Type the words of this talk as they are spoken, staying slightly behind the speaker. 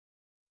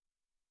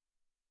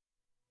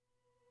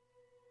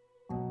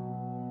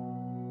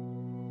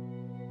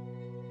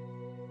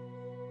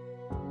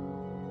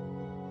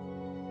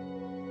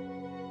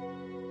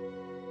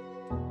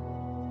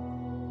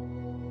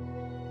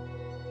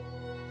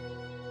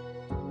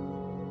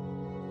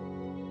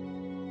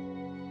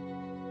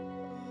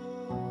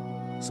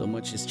So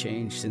much has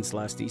changed since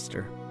last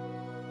Easter.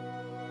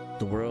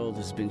 The world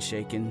has been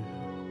shaken.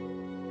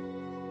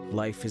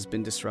 Life has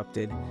been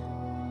disrupted.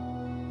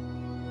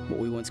 What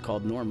we once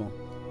called normal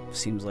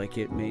seems like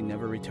it may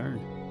never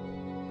return.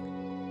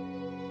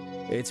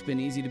 It's been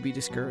easy to be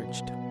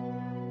discouraged,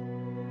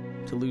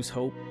 to lose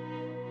hope,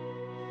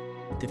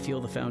 to feel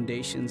the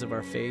foundations of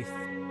our faith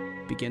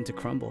begin to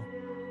crumble.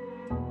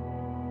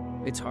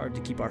 It's hard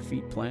to keep our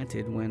feet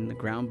planted when the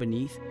ground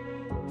beneath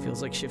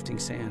feels like shifting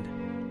sand.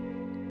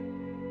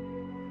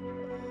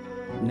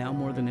 Now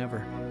more than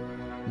ever,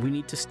 we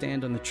need to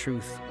stand on the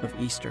truth of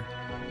Easter,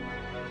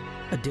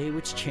 a day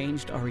which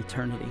changed our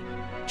eternity,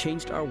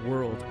 changed our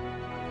world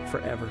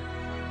forever.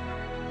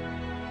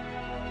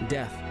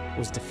 Death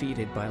was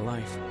defeated by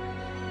life.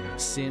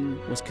 Sin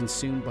was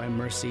consumed by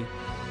mercy.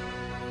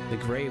 The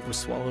grave was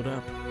swallowed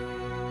up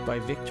by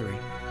victory.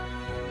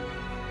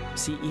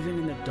 See, even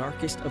in the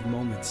darkest of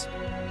moments,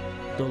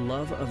 the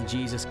love of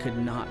Jesus could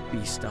not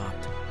be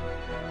stopped.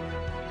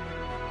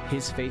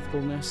 His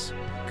faithfulness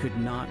could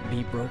not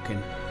be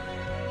broken.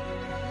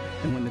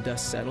 And when the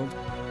dust settled,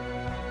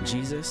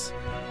 Jesus,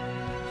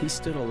 he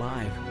stood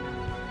alive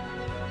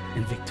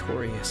and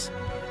victorious.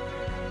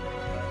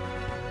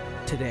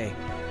 Today,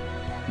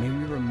 may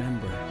we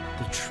remember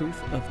the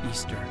truth of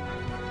Easter,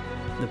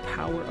 the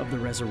power of the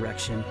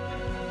resurrection,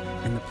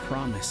 and the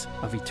promise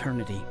of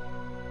eternity.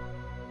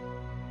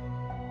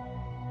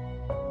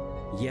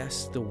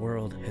 Yes, the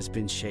world has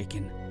been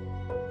shaken,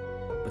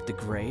 but the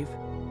grave,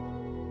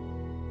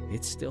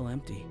 it's still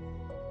empty.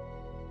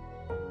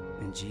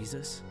 And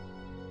Jesus,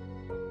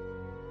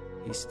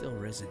 he's still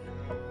risen.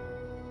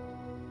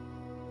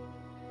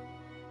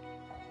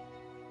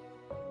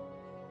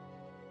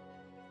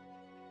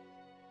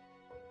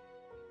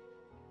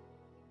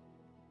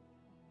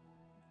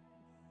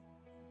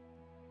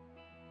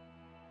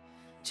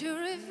 To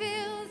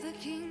reveal the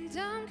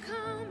kingdom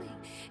coming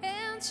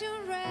and to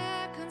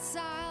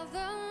reconcile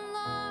the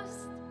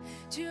lost,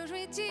 to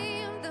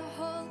redeem the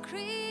whole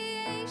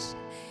creation.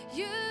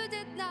 You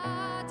did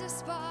not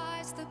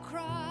despise the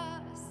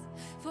cross,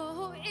 for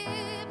who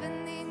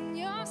even in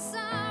your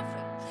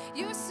suffering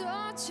you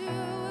saw to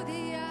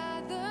the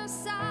other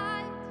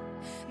side,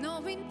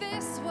 knowing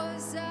this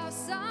was our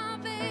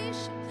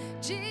salvation.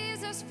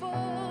 Jesus, for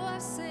our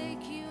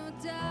sake you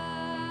died.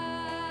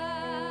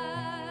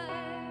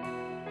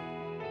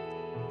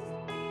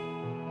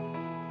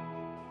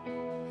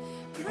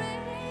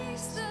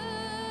 Praise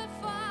the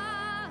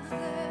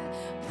Father,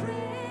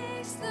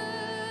 praise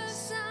the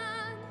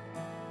Son,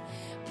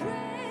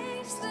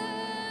 praise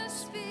the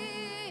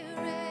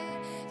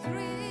Spirit,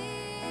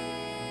 three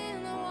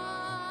in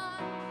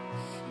one.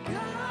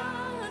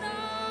 God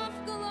of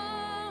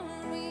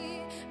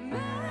glory,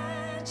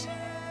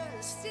 majesty,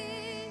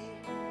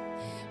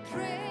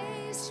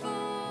 praise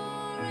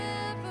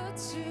forever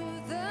to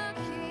the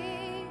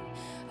King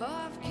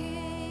of Kings.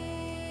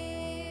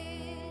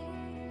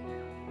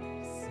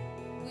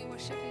 We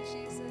worship you,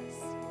 Jesus.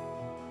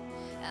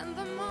 And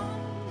the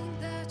morning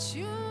that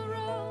you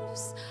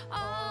rose,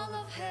 all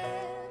of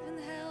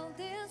heaven held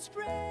its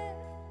breath,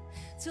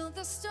 till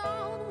the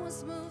stone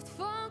was moved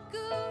for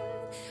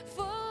good,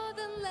 for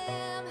the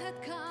Lamb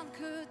had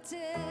conquered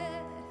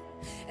death.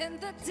 And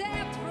the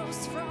dead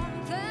rose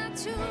from their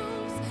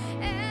tombs,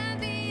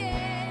 and the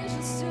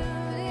angels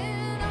stood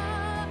in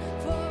awe,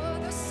 for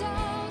the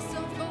souls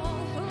of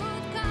all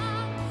who'd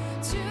come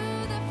to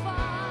the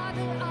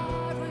Father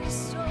are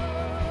restored.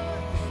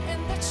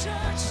 And the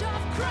church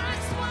of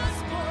Christ was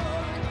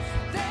born.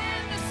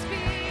 Then the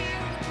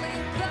Spirit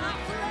lit the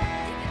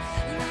flame.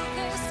 Now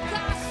this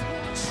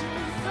gospel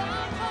truth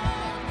of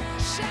all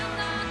shall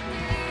not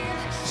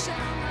need,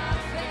 shall not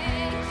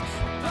fade.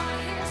 By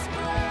His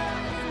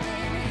blood and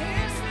in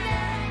His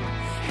name,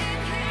 in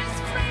His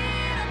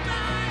freedom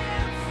I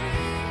am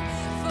free.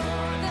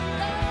 For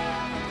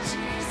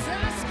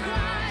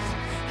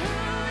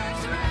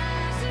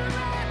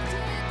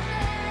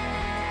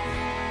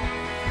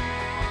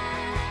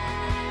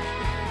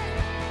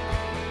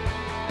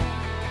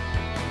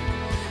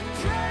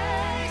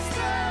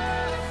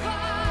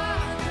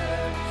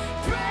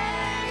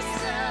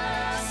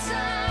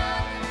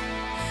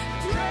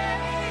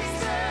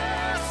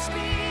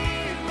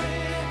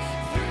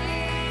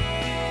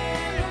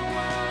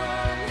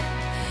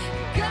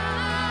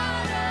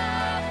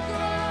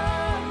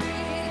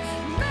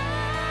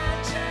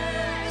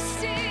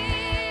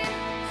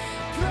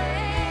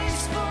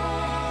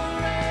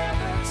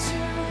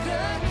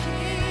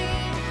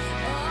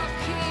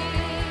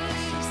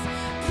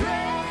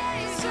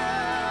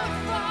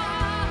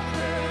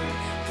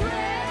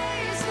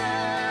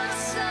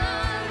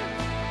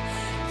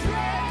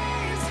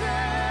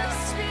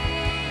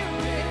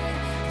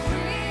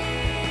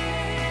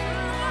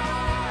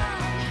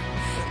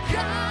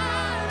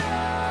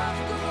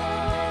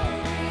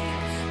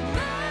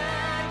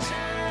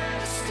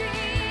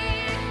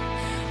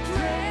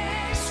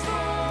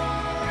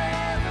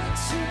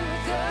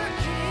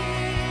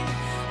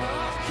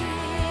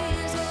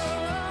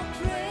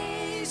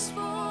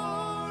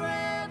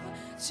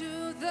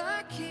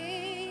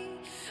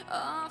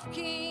of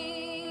Kings.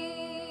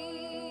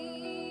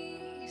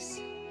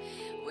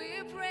 We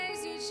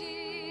praise you,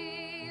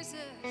 Jesus.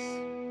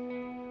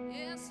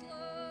 Yes, Lord.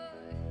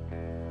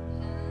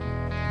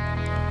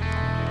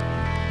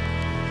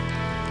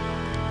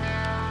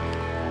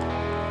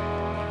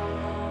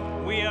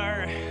 We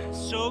are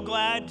so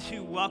glad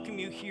to welcome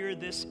you here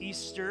this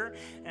Easter,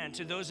 and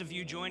to those of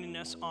you joining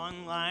us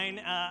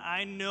online.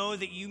 I know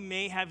that you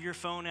may have your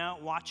phone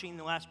out watching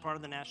the last part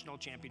of the national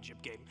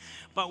championship game,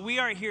 but we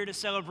are here to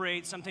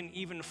celebrate something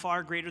even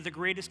far greater, the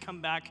greatest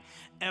comeback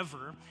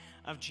ever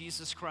of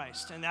Jesus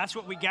Christ. And that's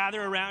what we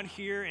gather around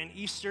here in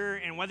Easter.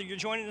 And whether you're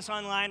joining us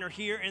online or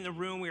here in the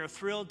room, we are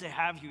thrilled to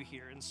have you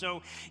here. And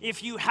so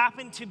if you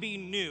happen to be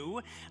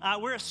new,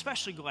 we're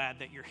especially glad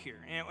that you're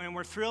here. And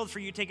we're thrilled for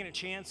you taking a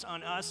chance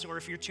on us, or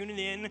if you're tuning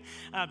in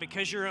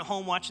because you're at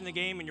home watching the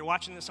game and you're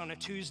watching this on a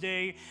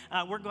Tuesday,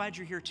 we're glad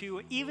you're here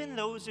too. Even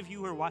those of you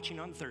who are watching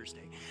on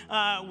Thursday,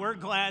 we're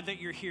glad that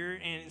you're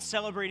here and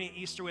celebrating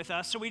Easter with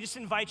us. So we just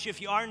invite you,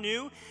 if you are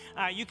new,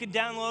 you can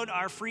download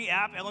our free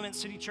app, Element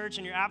City Church,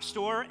 in your app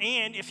store.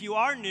 And if you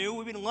are new,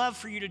 we would love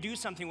for you to do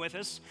something with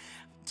us.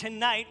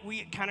 Tonight,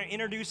 we kind of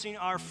introducing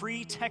our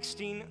free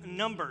texting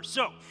number.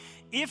 So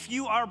if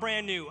you are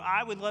brand new,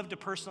 I would love to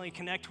personally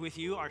connect with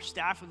you. Our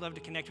staff would love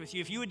to connect with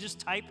you. If you would just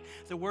type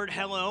the word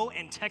hello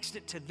and text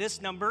it to this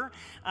number,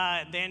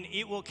 then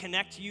it will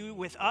connect you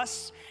with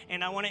us.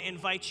 And I want to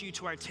invite you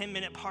to our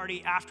 10-minute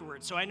party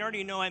afterwards. So I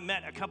already know I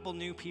met a couple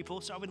new people,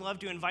 so I would love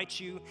to invite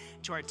you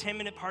to our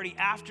 10-minute party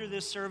after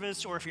this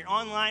service. Or if you're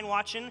online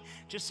watching,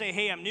 just say,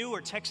 hey, I'm new,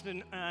 or text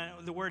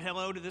the word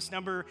hello to this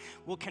number.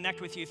 We'll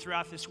connect with you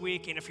throughout this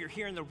week. And if you're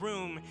here in the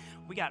room,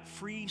 we got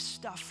free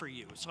stuff for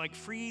you. So like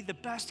the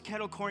best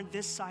kettle corn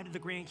this side of the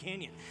Grand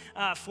Canyon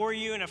for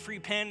you, and a free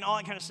pen, all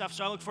that kind of stuff.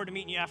 So I look forward to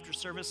meeting you after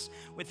service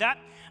with that.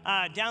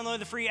 Download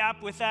the free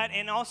app with that.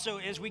 And also,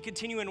 as we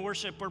continue in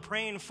worship, we're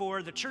praying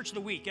for the Church of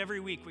the Week.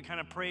 Every week we kind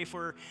of pray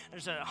for,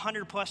 there's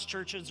 100+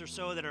 churches or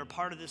so that are a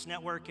part of this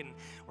network, and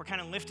we're kind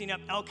of lifting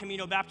up El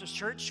Camino Baptist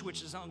Church,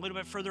 which is a little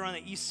bit further on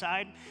the east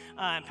side,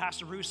 and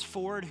Pastor Bruce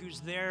Ford, who's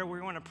there. We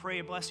want to pray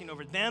a blessing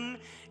over them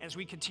as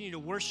we continue to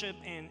worship,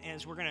 and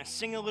as we're going to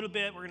sing a little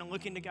bit, we're going to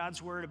look into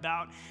God's Word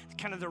about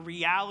kind of the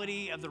reality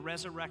of the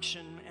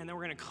resurrection, and then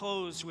we're going to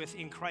close with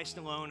In Christ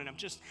Alone. And I'm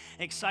just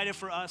excited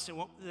for us and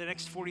what the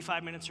next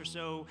 45 minutes or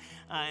so,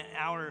 an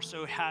hour or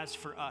so has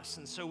for us.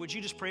 And so would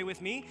you just pray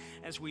with me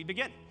as we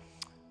begin?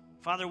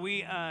 Father,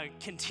 we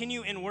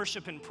continue in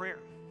worship and prayer.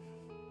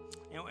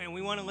 And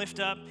we want to lift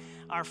up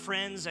our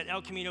friends at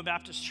El Camino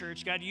Baptist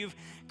Church. God, you've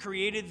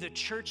created the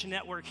church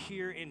network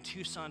here in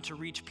Tucson to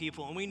reach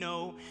people. And we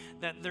know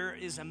that there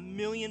is 1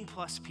 million+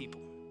 people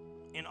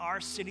in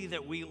our city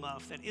that we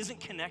love that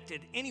isn't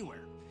connected anywhere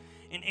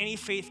in any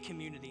faith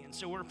community. And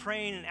so we're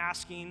praying and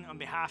asking on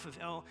behalf of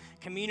El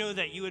Camino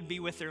that you would be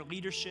with their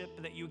leadership,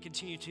 that you would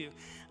continue to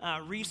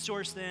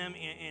resource them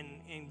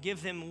and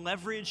give them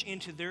leverage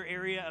into their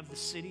area of the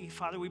city.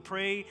 Father, we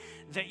pray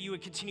that you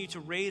would continue to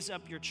raise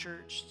up your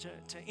church,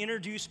 to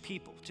introduce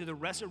people to the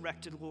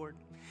resurrected Lord,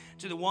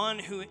 to the one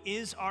who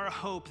is our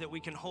hope that we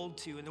can hold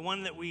to, and the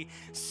one that we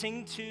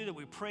sing to, that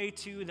we pray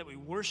to, that we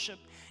worship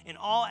in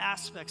all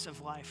aspects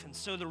of life. And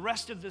so the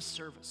rest of this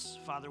service,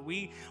 Father,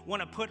 we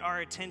want to put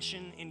our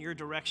attention in your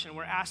direction.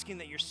 We're asking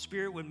that your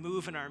Spirit would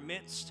move in our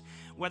midst,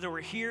 whether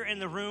we're here in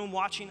the room,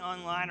 watching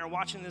online, or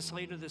watching this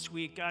later this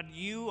week. God,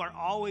 you are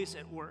always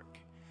at work.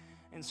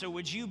 And so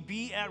would you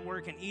be at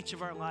work in each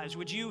of our lives?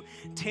 Would you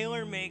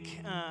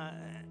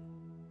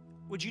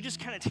would you just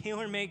kind of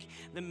tailor-make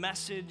the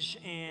message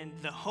and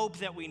the hope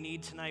that we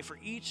need tonight for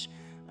each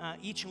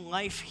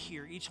life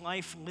here, each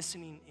life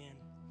listening in?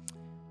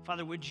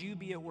 Father, would you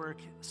be at work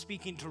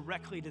speaking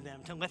directly to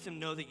them, to let them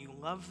know that you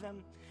love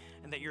them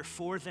and that you're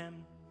for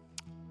them,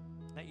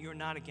 that you're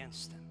not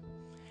against them,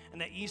 and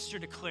that Easter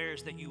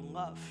declares that you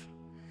love.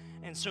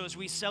 And so as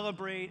we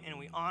celebrate and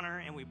we honor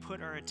and we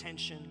put our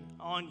attention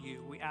on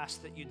you, we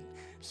ask that you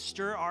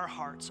stir our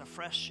hearts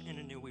afresh and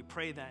anew. We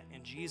pray that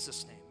in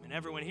Jesus' name. And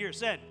everyone here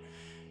said,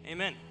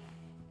 amen.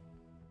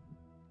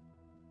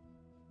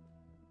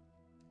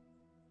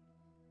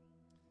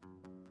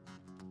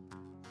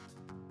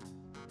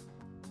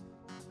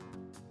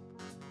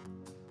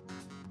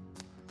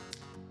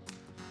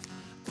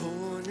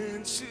 Born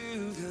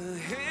into the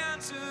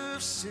hands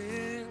of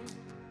sin,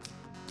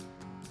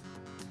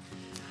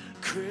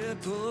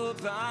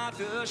 crippled by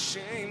the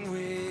shame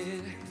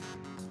within,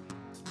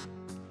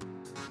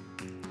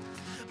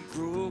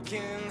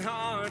 broken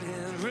heart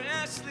and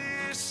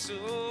restless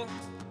soul.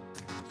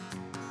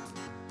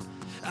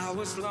 I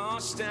was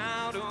lost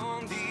out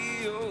on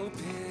the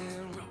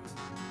open road,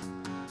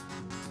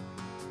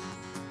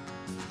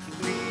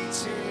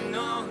 beaten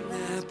on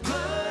that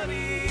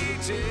bloody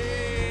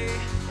day.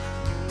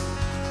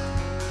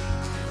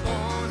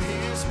 On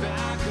his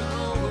back, a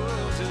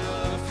world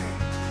of pain,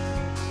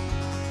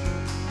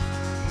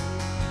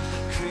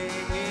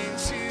 clinging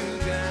to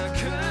that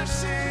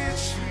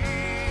cursed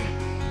tree.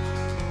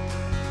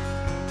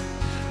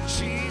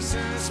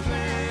 Jesus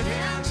bled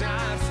and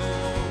died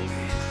for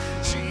me.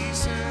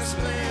 Jesus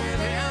bled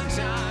and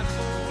died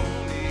for me.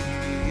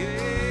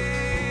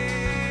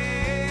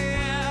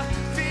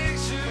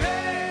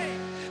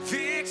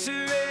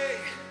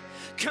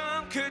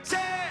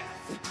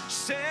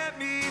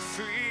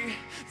 free.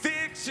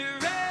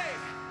 Victory,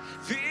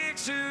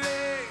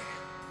 victory.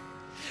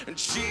 And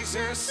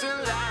Jesus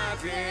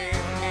alive in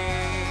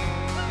me.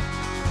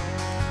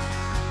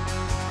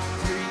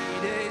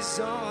 3 days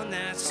on,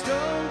 that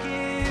stone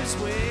gives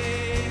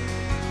way.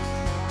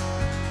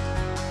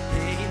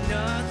 Ain't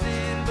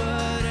nothing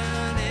but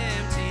an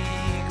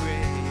empty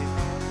grave.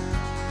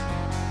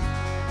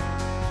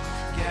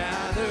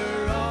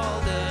 Gather all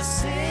the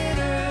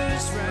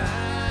sinners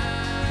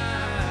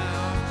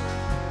round.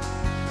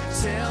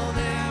 Tell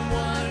them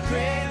what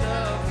great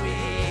love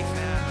we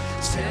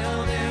found.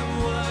 Tell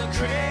them what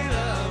great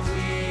love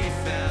we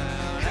found.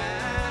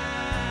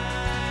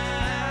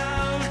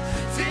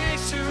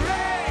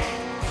 Victory,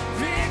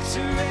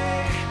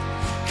 victory.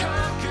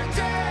 Conquer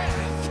death,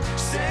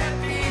 set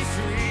me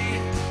free.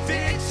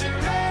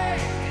 Victory,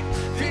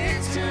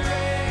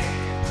 victory.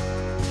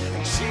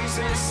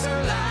 Jesus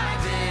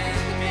alive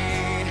in me.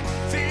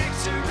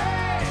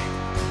 Victory,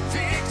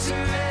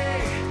 victory.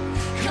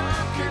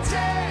 Conquer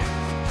death,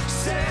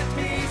 set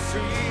me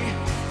free.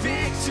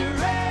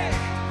 Victory,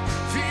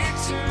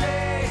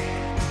 victory.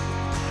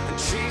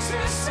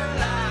 Jesus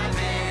alive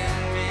in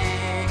me.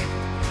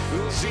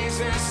 Oh,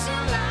 Jesus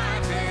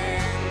alive in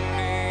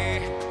me.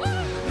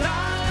 La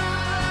la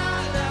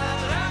la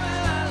la la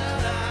la la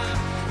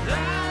la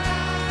la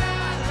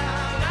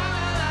la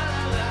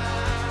la.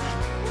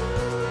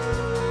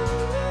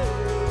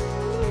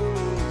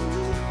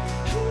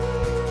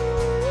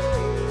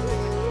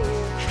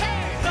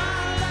 Hey, la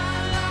la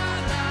la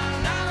la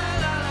la la la la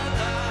la la.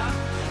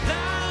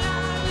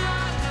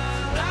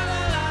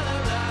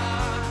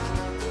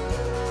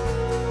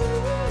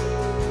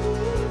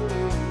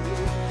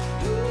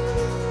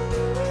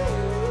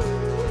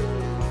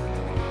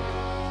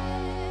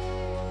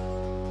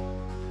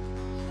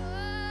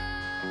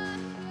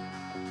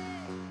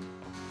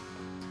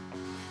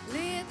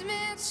 Lead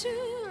me to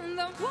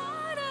the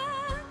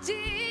water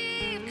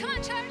deep. Come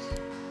on, church.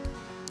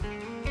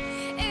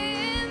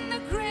 In the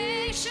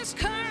gracious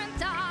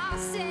current I'll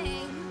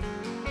sing.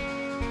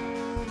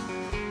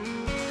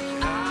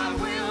 I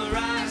will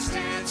rise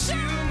and to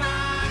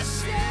my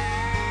sin.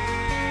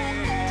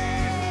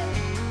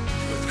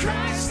 With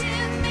Christ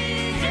in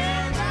me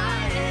and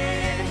I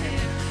in Him.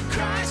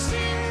 Christ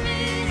in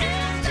me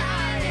and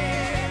I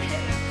in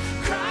Him.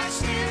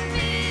 Christ in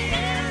me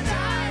and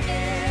I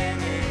in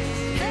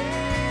Him.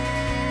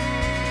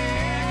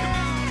 Come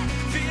on.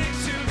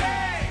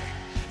 Victory,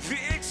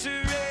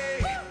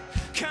 victory.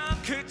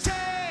 Conquer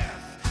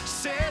death,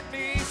 set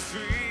me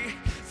free.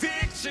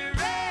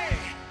 Victory,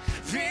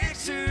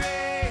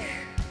 victory.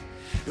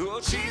 Oh,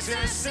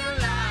 Jesus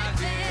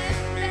alive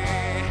in me.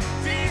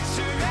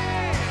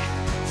 Victory,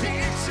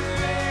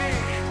 victory.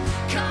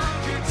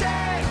 Conquer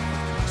death,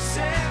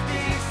 set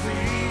me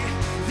free.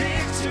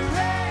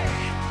 Victory,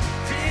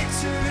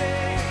 victory.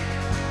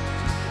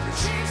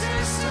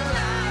 Jesus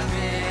alive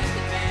in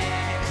me.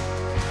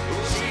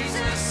 Oh,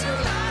 Jesus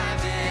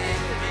alive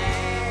in me.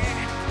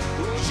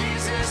 Oh,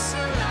 Jesus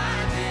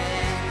alive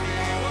in me.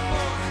 One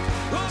more.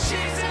 Oh,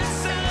 Jesus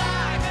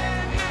alive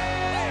in me.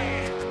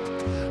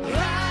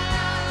 La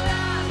la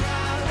la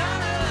la la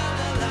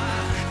la la la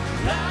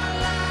la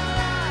la la la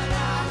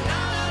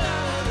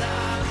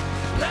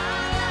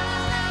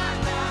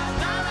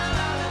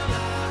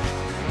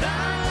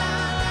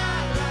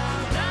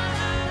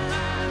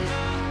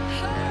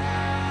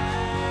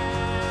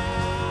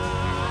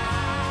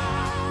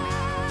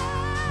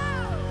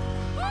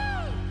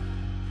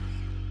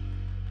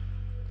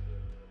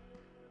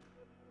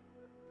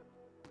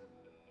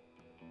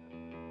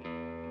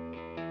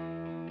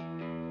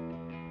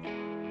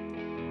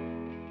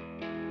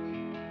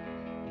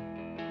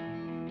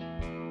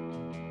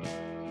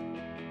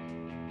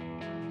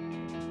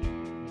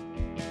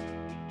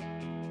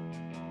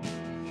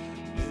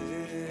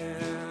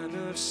Man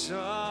of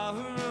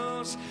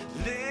sorrows,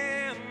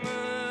 Lamb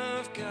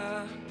of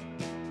God,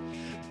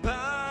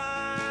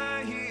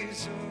 by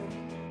His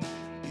own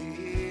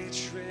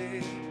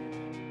betrayed,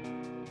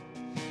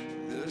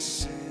 the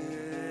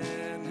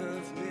sin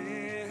of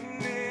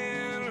men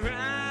and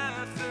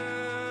wrath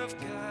of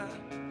God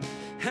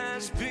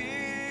has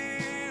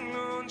been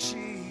on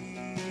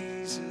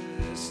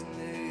Jesus'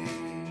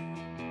 name.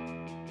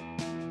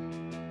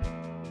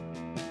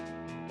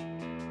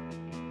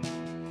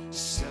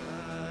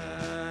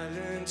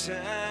 Silent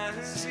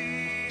as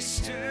He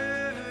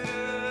stood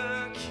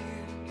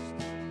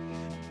accused,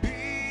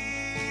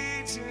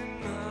 beaten,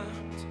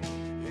 mocked,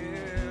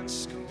 and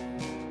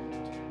scorned,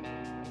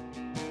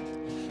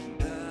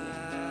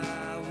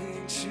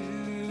 bowing to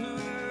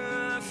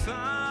the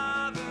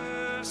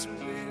Father's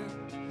will,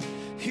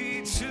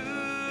 He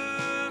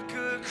took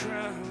a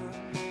crown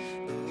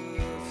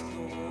of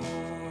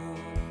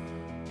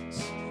thorns.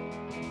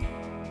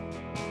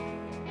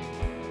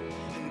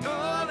 And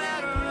all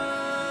that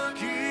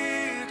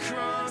rugged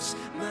cross,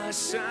 my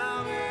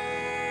salvation,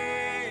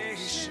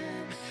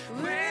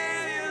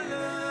 where Your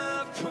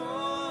love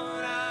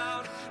poured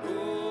out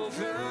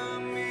over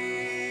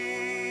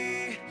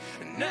me.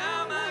 And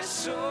now my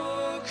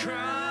soul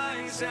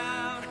cries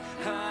out,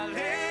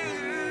 hallelujah.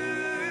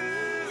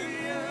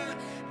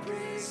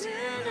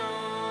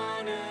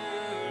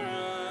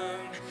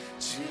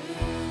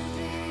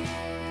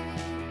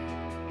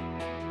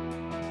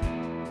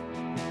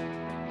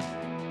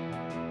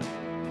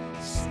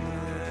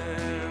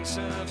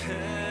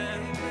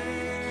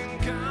 heaven,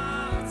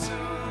 God's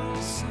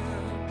own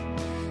Son,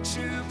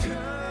 to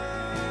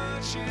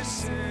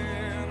purchase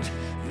and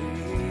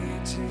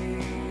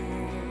redeem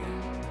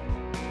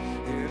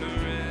and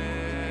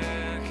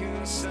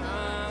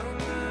reconcile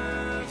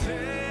the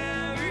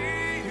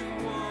very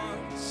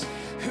ones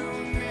who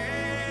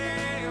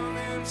nailed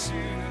him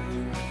to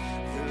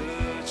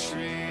the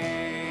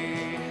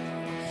tree.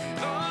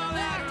 Oh,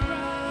 that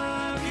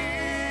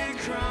rugged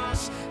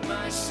cross,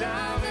 my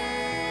salvation,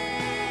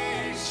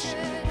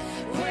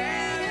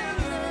 where your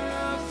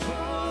love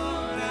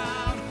poured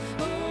out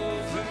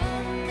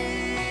over me.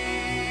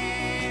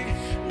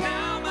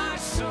 Now my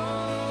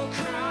soul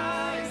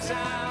cries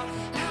out,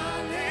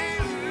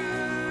 hallelujah,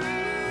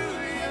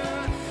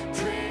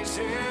 praise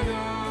and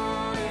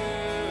honor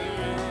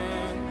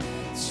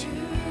unto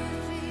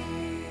thee.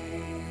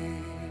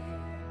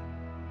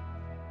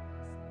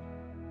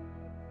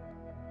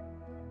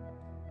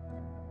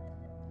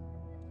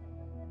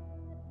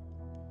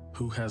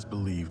 Who has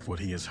believed what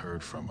he has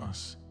heard from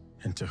us,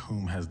 and to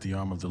whom has the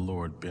arm of the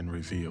Lord been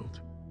revealed?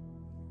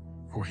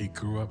 For he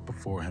grew up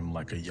before him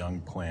like a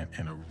young plant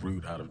and a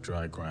root out of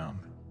dry ground.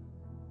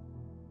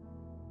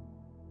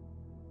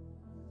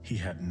 He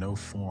had no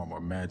form or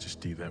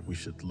majesty that we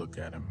should look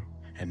at him,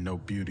 and no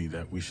beauty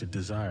that we should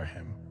desire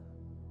him.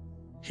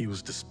 He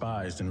was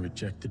despised and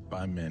rejected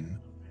by men,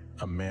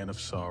 a man of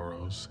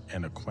sorrows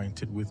and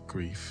acquainted with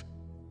grief.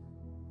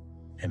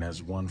 And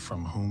as one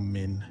from whom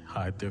men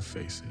hide their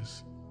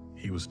faces,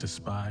 he was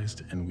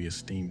despised, and we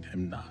esteemed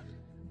him not.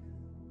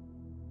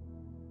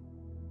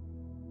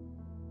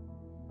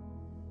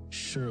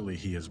 Surely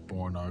he has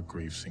borne our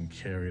griefs and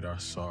carried our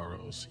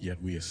sorrows,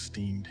 yet we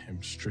esteemed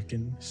him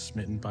stricken,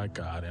 smitten by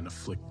God, and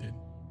afflicted.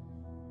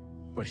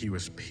 But he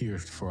was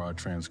pierced for our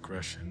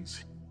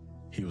transgressions,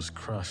 he was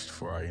crushed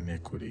for our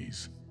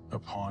iniquities.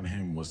 Upon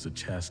him was the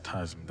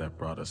chastisement that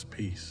brought us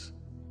peace,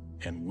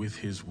 and with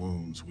his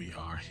wounds we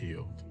are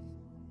healed.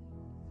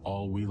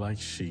 All we like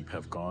sheep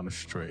have gone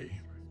astray.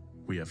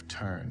 We have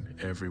turned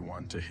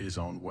everyone to his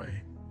own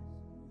way,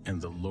 and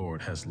the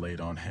Lord has laid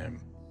on him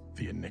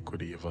the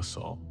iniquity of us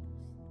all.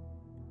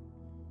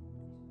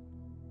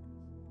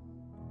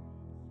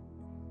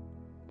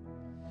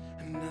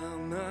 And now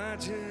my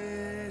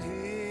debt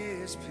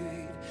is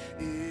paid,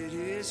 it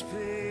is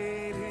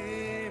paid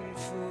in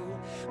full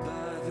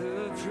by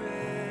the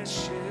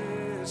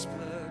precious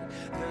blood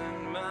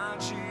that my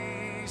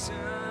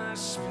Jesus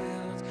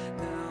spilled.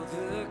 Now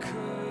the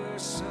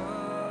curse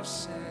of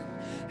sin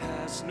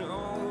has no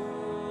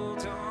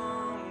hold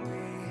on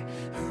me.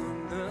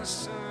 Whom the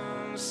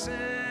Son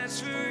sets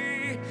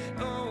free,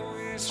 oh,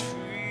 is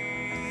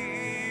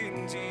free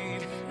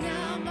indeed.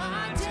 Now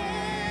my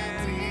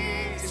debt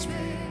is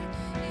paid,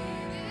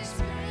 it is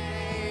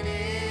paid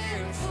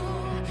in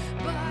full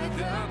by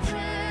the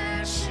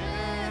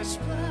precious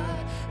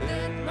blood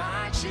that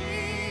my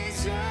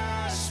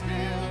Jesus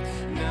spilled.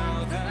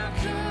 Now the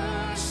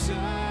curse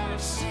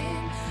of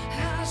sin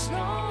has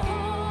no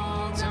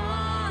hold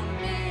on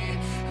me.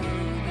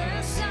 Whom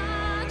the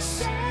Son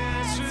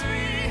sets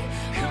free,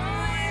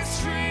 oh, is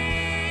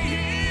free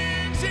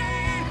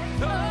indeed.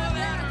 Oh,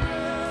 that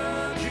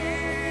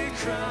rugged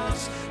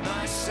cross,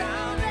 my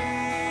salvation,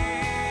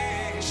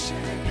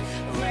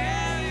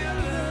 where your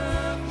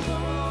love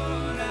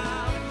poured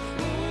out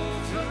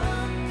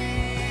over me.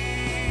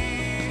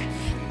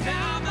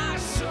 Now my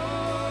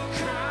soul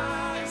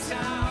cries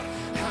out,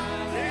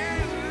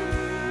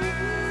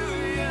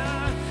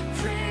 hallelujah,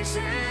 praise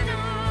and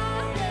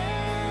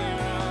honor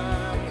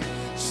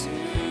unto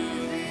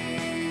thee.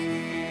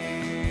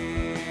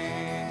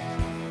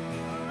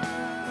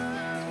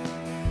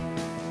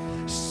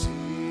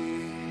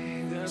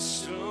 See, the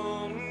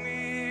stone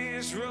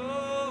is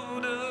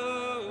rolled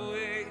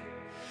away.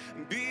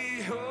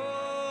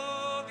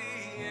 Behold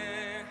the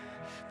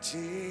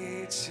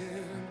empty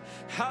tomb.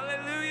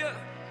 Hallelujah.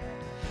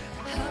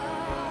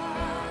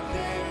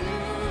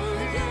 Hallelujah.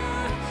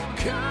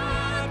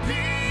 God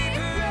be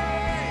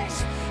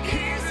praised.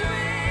 He's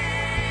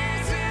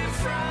risen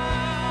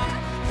from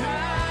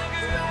the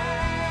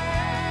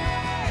grave.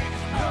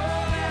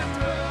 Oh, that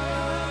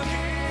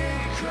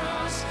rugged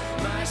cross,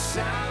 my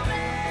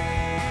salvation,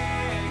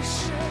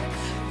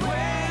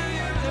 where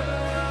your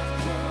love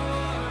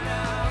poured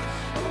out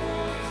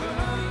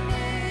over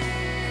me.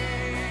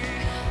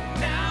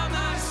 Now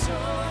my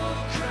soul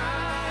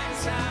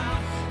cries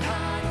out,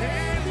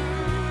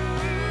 hallelujah,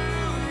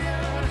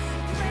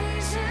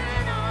 praise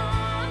and honor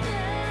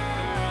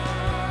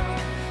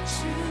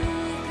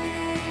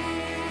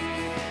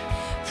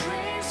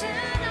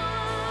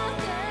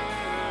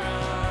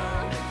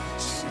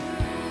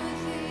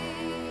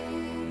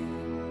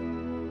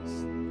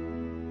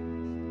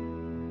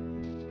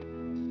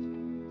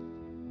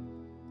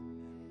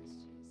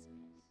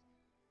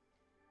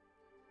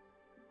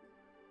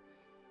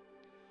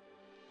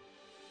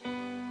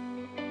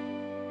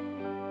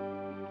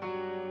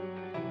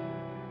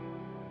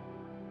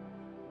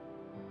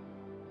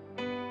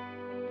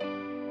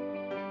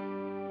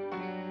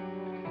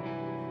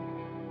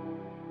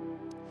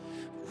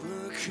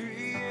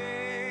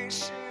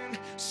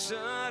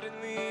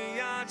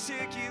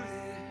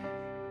articulate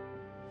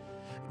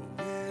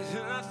with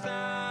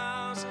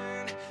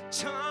 1,000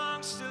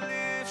 tongues to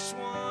lift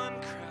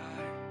one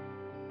cry.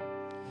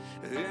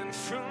 And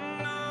from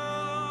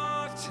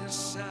north to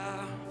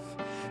south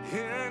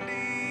and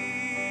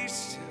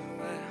east to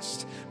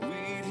west,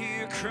 we'd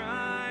hear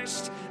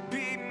Christ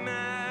be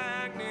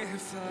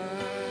magnified.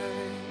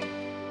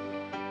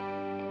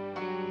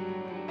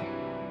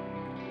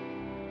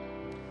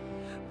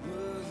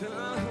 With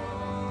the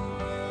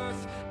whole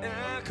earth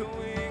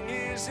echoing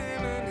His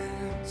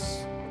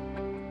imminence,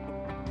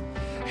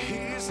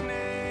 His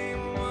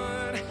name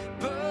would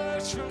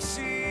burst from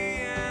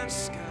sea and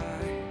sky.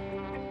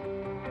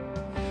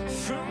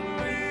 From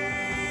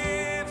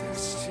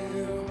rivers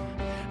to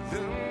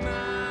the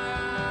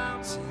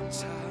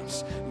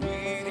mountaintops,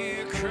 we'd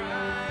hear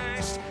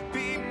Christ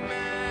be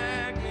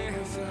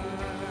magnified.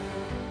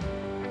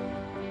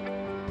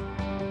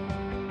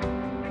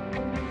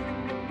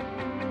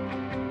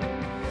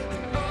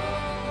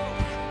 Oh,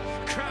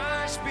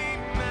 Christ be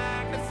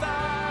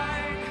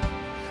magnified.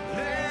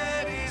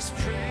 Let His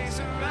praise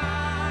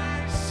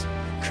arise.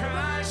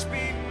 Christ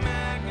be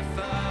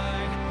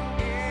magnified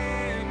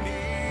in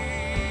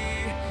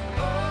me.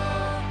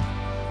 Oh,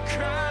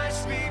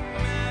 Christ be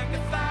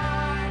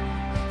magnified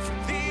from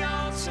the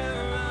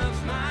altar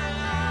of my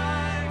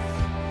life.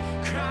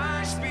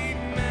 Christ be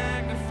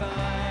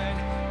magnified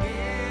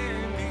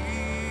in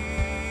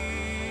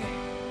me.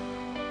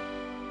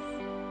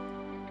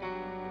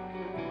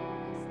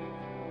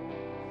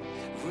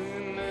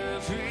 When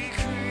every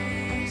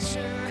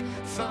creature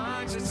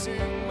finds its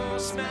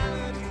inmost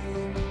melody,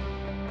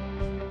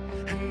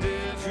 and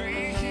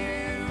every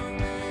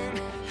human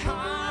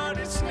heart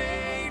its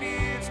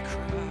native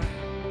cry,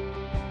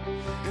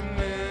 and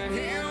then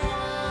in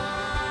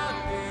one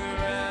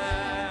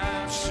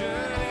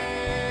enraptured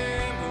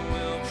hymn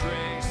will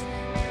praise,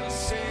 he'll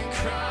sing,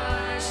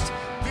 Christ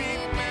be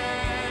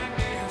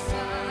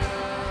magnified.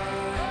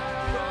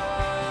 Oh,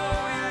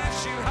 we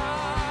lift you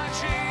high,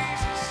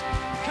 Jesus.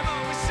 Come on,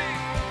 we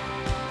sing.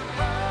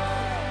 Oh,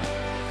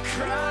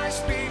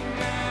 Christ be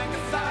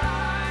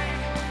magnified.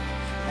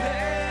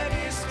 Let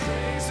His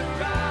praise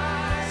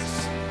arise.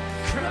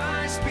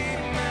 Christ be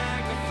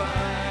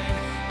magnified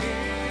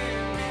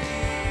in me.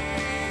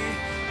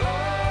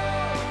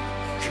 Oh,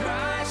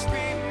 Christ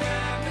be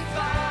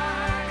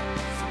magnified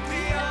from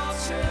the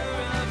altar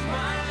of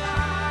my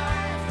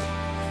life.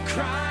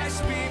 Christ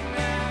be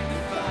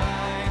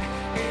magnified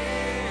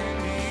in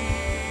me.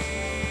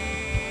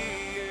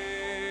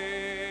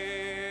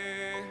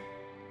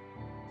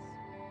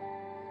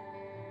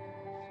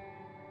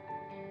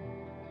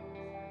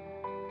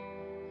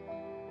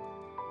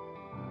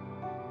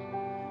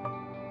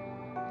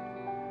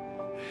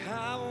 I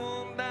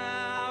won't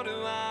bow to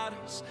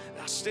idols.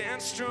 I'll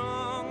stand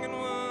strong and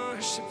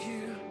worship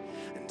you.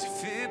 And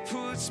if it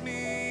puts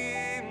me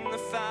in the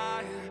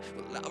fire,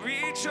 well, I'll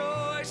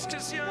rejoice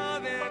 'cause you're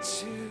there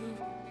too.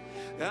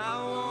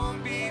 I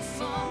won't be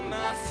for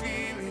my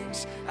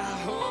feelings. I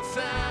hold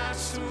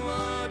fast to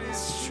what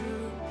is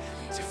true.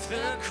 And if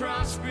the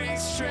cross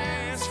brings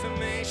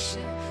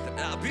transformation, then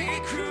I'll be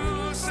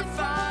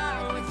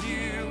crucified with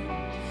you.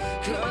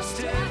 'Cause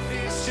death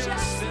is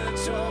just a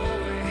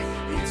doorway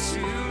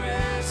into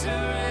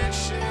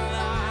resurrection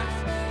life.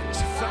 And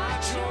if I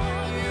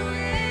join you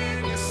in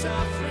your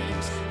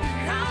sufferings, then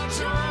I'll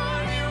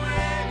join you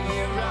when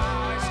you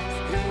rise.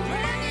 And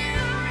when you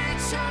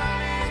return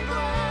in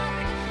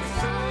glory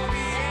with all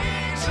the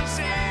angels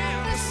and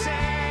the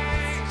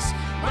saints,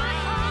 my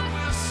heart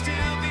will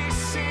still be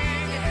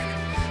singing,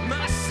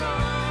 my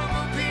song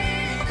will be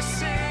the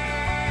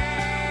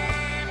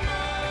same.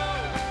 Oh,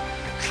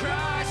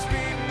 Christ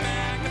be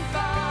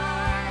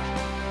magnified.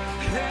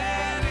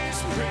 Let His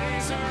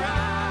praise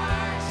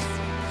arise.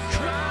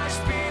 Christ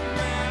be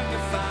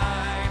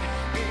magnified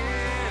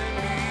in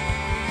me.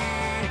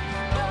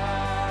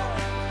 Oh,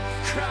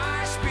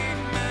 Christ be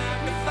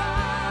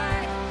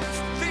magnified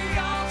from the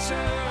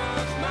altar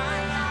of my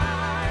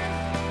life.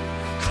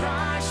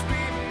 Christ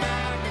be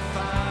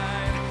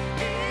magnified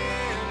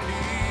in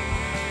me.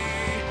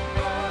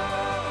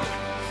 Oh,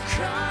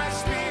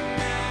 Christ be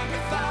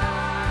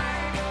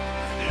magnified.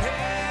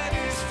 Let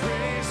His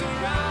praise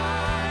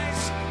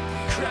arise.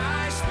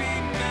 Christ be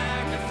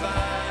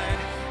magnified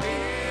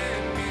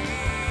in me.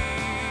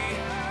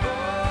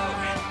 Oh,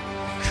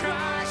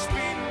 Christ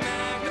be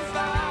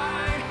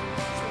magnified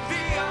from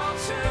the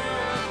altar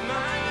of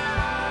my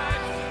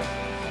life.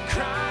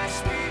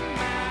 Christ be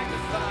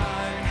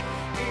magnified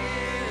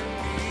in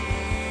me.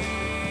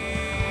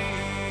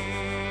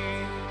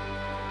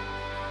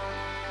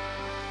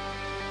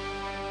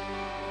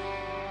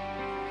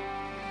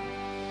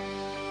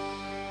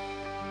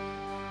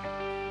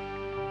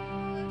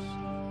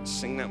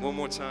 Sing that one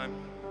more time.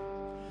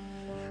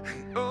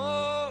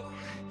 Oh,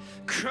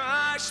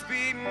 Christ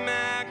be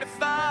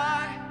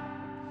magnified.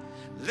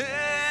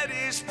 Let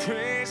His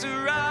praise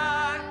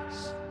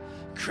arise.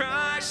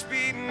 Christ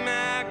be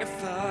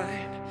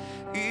magnified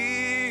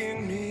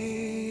in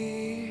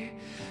me.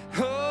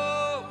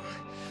 Oh,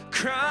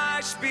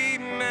 Christ be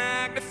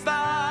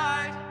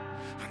magnified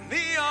on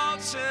the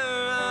center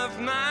of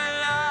my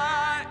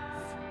life.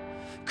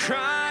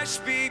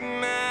 Christ be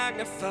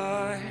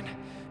magnified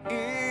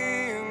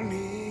in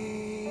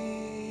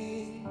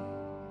me.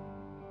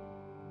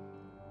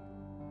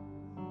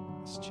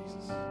 Yes,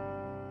 Jesus.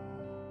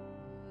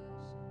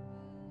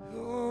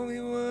 Oh,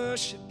 we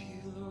worship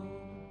you, Lord.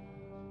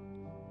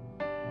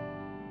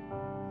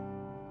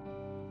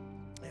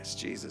 Yes,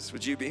 Jesus,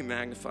 would you be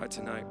magnified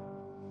tonight?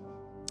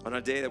 On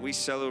a day that we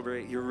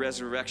celebrate your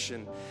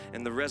resurrection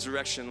and the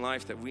resurrection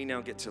life that we now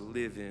get to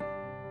live in,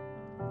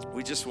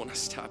 we just want to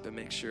stop and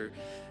make sure,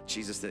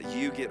 Jesus, that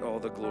you get all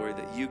the glory,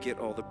 that you get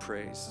all the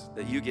praise,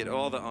 that you get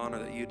all the honor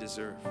that you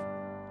deserve.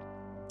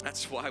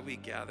 That's why we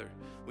gather.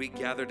 We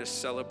gather to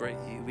celebrate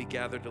you. We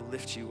gather to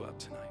lift you up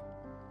tonight.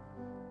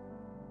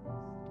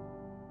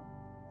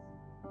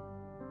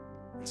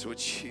 And so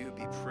would you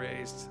be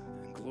praised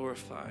and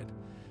glorified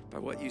by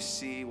what you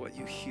see, what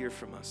you hear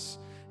from us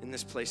in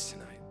this place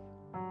tonight.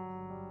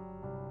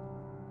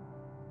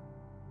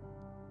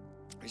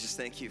 We just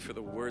thank you for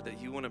the word that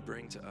you want to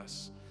bring to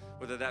us,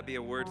 whether that be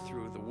a word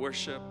through the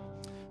worship,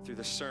 through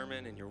the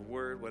sermon and your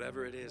word,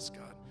 whatever it is,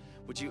 God.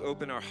 Would you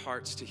open our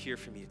hearts to hear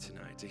from you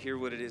tonight, to hear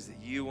what it is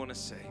that you want to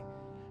say,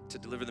 to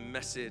deliver the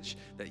message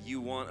that you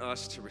want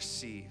us to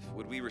receive?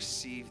 Would we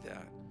receive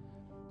that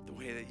the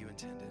way that you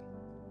intended?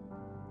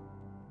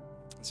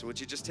 And so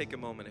would you just take a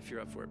moment, if you're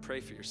up for it, pray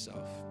for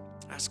yourself.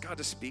 Ask God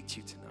to speak to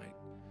you tonight.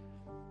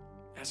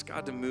 Ask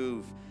God to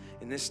move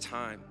in this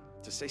time,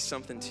 to say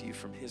something to you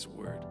from his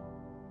word.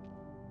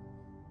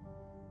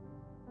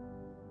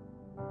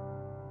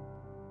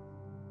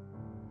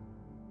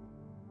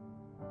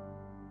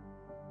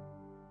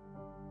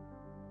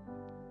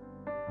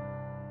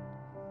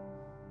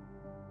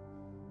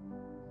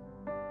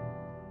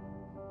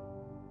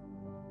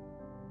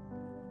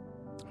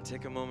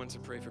 Take a moment to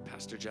pray for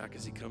Pastor Jack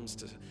as he comes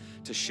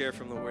to share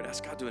from the word.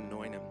 Ask God to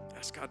anoint him.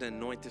 Ask God to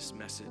anoint this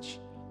message,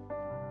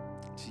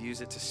 to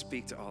use it to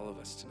speak to all of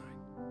us tonight.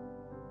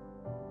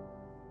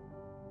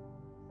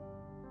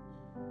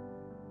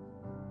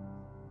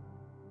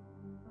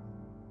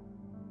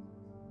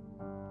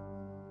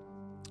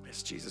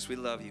 Yes, Jesus, we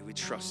love you. We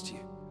trust you.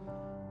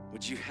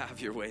 Would you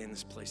have your way in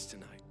this place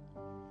tonight?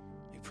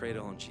 We pray it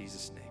all in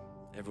Jesus' name.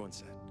 Everyone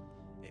said,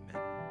 amen.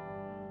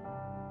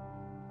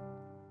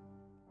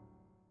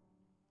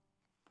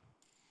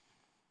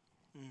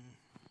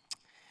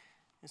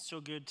 It's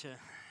so good to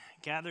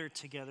gather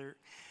together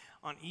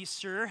on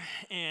Easter.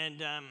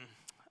 And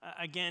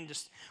again,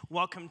 just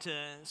welcome to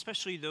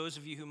especially those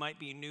of you who might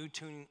be new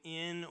tuning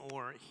in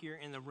or here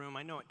in the room.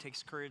 I know it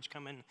takes courage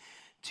coming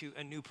to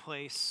a new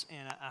place,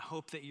 and I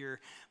hope that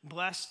you're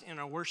blessed in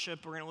our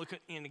worship. We're going to look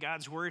into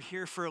God's word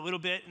here for a little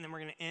bit, and then we're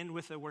going to end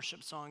with a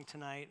worship song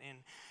tonight. And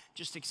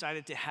just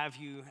excited to have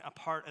you a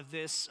part of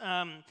this.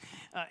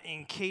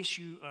 In case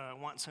you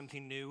want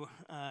something new,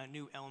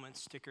 new element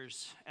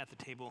stickers at the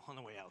table on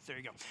the way out. There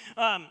you go.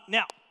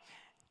 Now,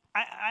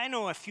 I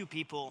know a few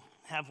people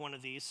have one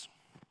of these.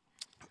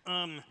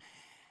 You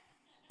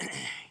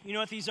know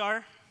what these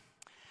are?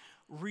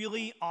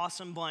 Really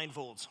awesome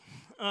blindfolds.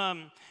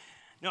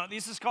 No,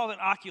 this is called an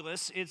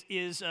Oculus. It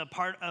is a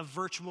part of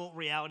virtual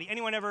reality.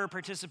 Anyone ever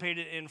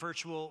participated in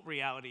virtual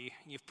reality?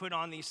 You've put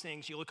on these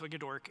things, you look like a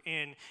dork,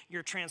 and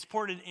you're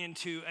transported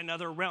into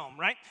another realm,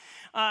 right?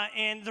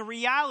 And the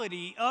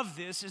reality of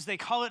this is they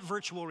call it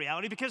virtual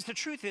reality because the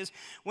truth is,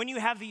 when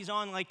you have these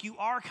on, like you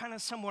are kind of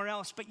somewhere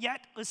else, but yet,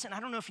 listen, I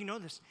don't know if you know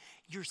this,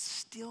 you're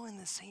still in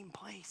the same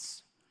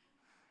place.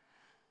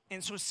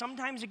 And so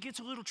sometimes it gets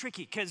a little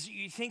tricky because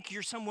you think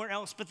you're somewhere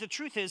else, but the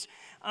truth is,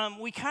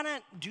 we kind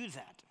of do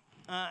that.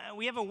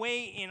 We have a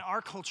way in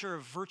our culture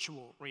of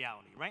virtual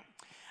reality, right?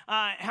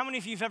 How many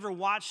of you have ever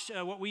watched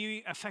what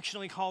we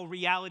affectionately call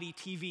reality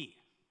TV?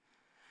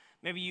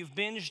 Maybe you've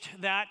binged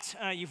that,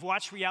 you've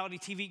watched reality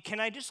TV.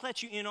 Can I just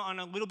let you in on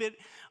a little bit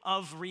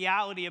of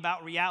reality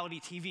about reality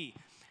TV?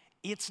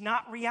 It's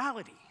not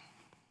reality.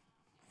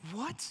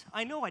 What?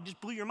 I know, I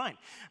just blew your mind.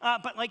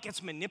 But like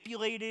it's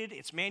manipulated,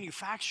 it's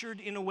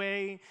manufactured in a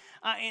way.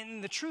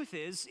 And the truth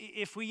is,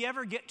 if we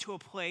ever get to a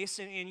place,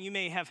 and you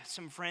may have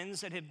some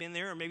friends that have been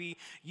there, or maybe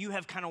you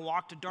have kind of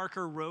walked a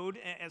darker road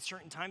at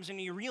certain times, and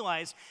you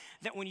realize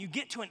that when you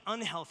get to an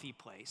unhealthy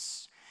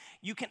place,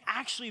 you can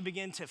actually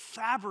begin to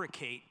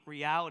fabricate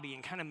reality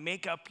and kind of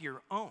make up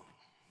your own.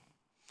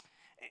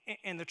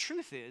 And the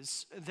truth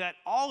is that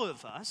all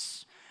of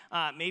us,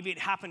 maybe it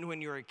happened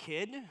when you were a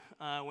kid,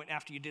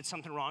 after you did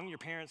something wrong, your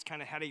parents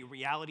kind of had a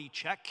reality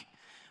check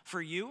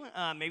for you.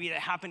 Maybe that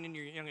happened in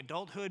your young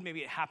adulthood,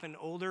 maybe it happened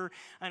older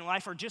in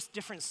life, or just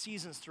different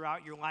seasons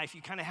throughout your life.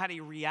 You kind of had a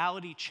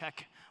reality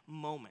check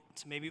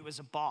moment. Maybe it was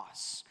a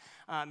boss.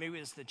 Maybe it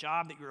was the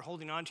job that you were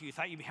holding on to, you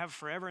thought you'd have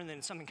forever, and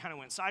then something kind of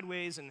went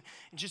sideways, and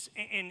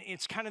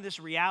it's kind of this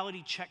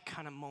reality check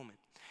kind of moment.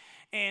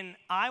 And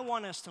I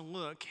want us to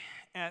look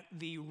at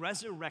the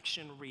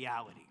resurrection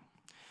reality,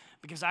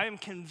 because I am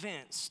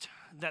convinced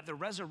that the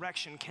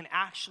resurrection can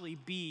actually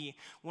be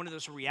one of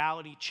those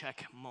reality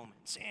check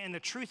moments. And the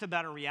truth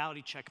about a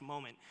reality check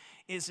moment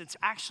is it's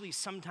actually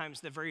sometimes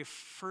the very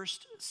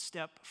first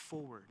step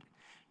forward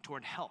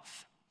toward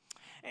health.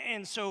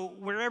 And so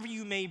wherever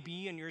you may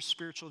be in your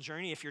spiritual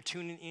journey, if you're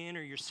tuning in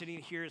or you're sitting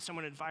here and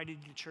someone invited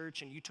you to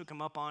church and you took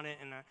them up on it,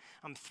 and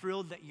I'm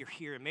thrilled that you're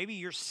here. Maybe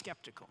you're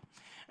skeptical.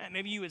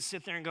 Maybe you would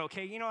sit there and go,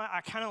 okay, you know,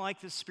 I kind of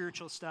like this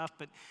spiritual stuff,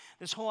 but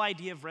this whole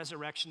idea of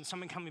resurrection,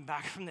 someone coming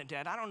back from the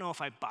dead, I don't know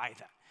if I buy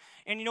that.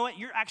 And you know what?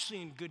 You're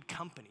actually in good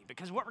company,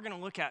 because what we're going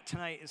to look at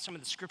tonight is some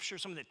of the scripture,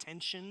 some of the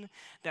tension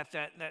that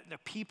the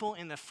people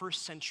in the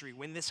first century,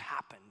 when this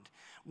happened,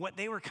 what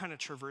they were kind of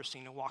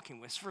traversing and walking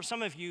with. For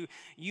some of you,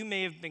 you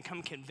may have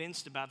become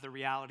convinced about the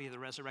reality of the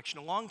resurrection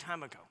a long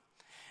time ago.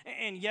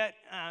 And yet,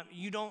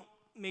 you don't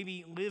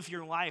maybe live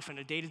your life on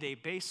a day-to-day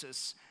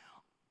basis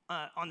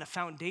on the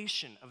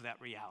foundation of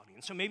that reality.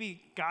 And so maybe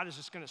God is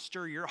just going to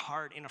stir your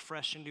heart in a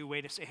fresh and new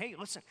way to say, hey,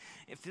 listen,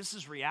 if this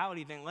is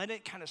reality, then let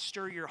it kind of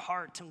stir your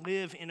heart to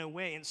live in a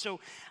way. And so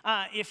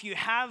if you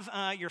have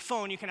your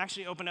phone, you can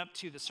actually open up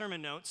to the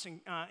sermon notes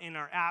in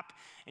our app,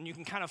 and you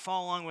can kind of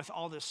follow along with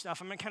all this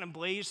stuff. I'm going to kind of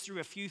blaze through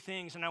a few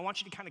things, and I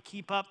want you to kind of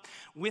keep up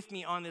with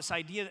me on this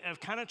idea of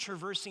kind of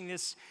traversing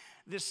this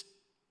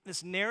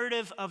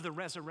narrative of the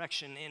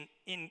resurrection.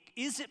 And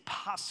is it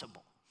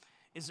possible?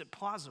 Is it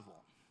plausible?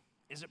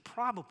 Is it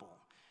probable?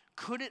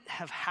 Could it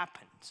have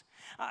happened?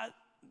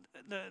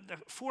 The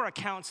four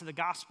accounts of the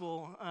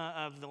gospel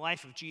of the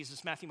life of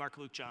Jesus, Matthew, Mark,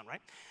 Luke, John,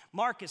 right?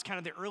 Mark is kind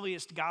of the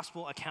earliest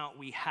gospel account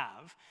we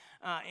have,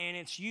 and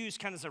it's used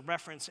kind of as a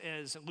reference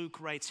as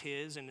Luke writes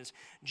his, and as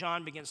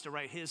John begins to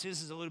write his.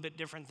 His is a little bit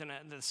different than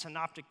the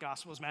synoptic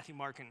gospels, Matthew,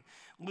 Mark, and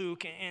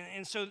Luke,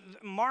 and so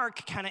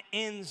Mark kind of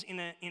ends in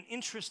an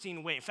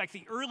interesting way. In fact,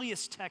 the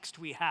earliest text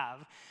we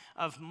have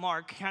of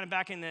Mark, kind of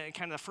back in the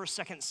kind of the first,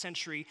 second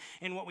century,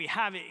 and what we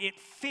have, it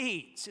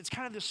fades. It's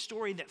kind of this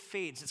story that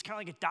fades. It's kind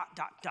of like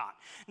a ...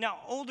 Now,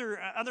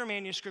 other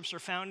manuscripts are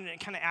found, and it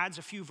kind of adds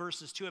a few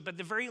verses to it, but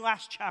the very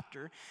last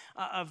chapter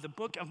of the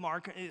book of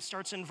Mark, it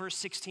starts in verse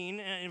 16,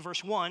 in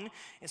verse 1,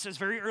 it says,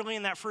 very early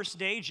in that first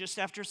day, just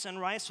after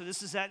sunrise, so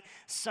this is that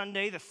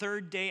Sunday, the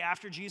third day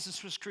after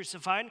Jesus was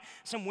crucified,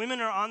 some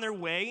women are on their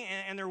way,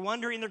 and they're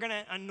wondering, they're going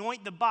to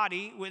anoint the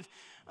body with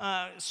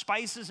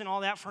spices and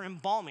all that for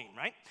embalming,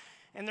 right?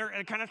 And they're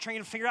kind of trying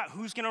to figure out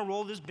who's going to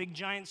roll this big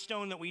giant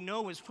stone that we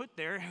know was put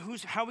there.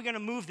 How are we going to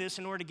move this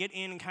in order to get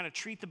in and kind of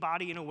treat the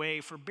body in a way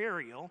for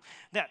burial?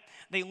 That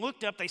they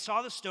looked up, they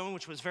saw the stone,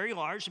 which was very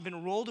large, had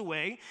been rolled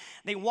away.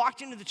 They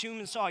walked into the tomb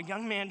and saw a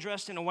young man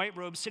dressed in a white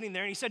robe sitting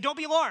there, and he said, don't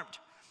be alarmed.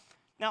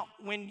 Now,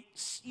 when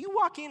you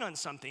walk in on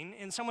something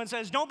and someone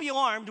says, don't be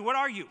alarmed, what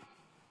are you?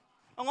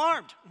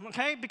 Alarmed,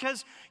 okay?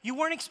 Because you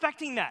weren't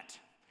expecting that.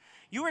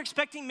 You were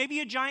expecting maybe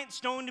a giant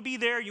stone to be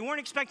there. You weren't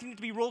expecting it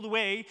to be rolled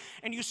away.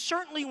 And you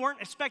certainly weren't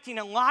expecting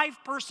a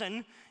live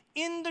person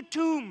in the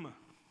tomb,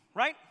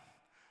 right?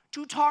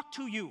 To talk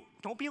to you.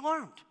 Don't be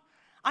alarmed.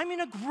 I'm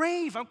in a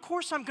grave. Of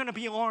course I'm going to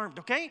be alarmed,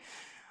 okay?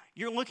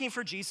 You're looking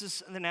for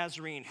Jesus the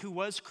Nazarene, who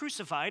was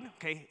crucified,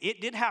 okay?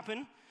 It did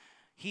happen.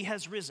 He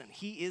has risen.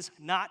 He is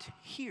not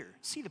here.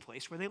 See the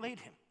place where they laid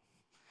him.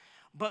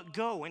 But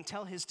go and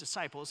tell his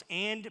disciples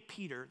and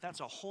Peter, that's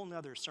a whole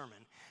nother sermon,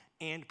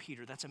 and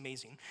Peter, that's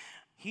amazing.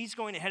 He's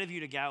going ahead of you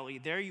to Galilee.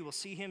 There you will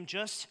see him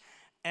just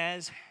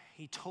as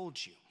he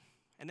told you.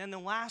 And then the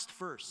last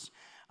verse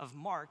of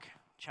Mark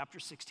chapter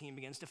 16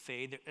 begins to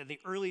fade. The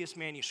earliest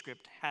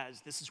manuscript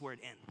has, this is where it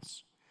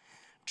ends.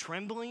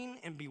 Trembling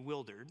and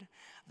bewildered,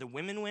 the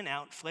women went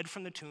out, fled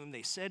from the tomb.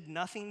 They said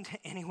nothing to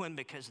anyone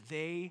because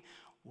they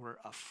were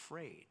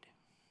afraid. ...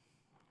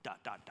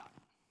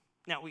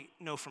 Now, we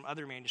know from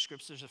other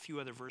manuscripts, there's a few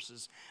other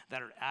verses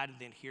that are added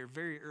in here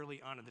very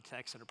early on in the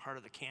text that are part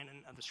of the canon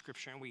of the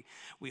scripture, and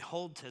we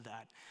hold to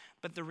that.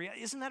 But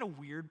isn't that a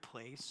weird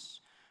place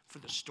for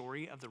the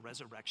story of the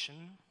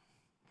resurrection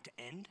to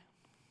end?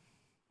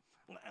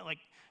 Like,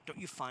 don't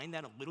you find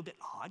that a little bit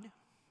odd?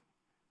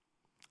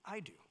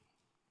 I do.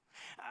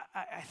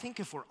 I think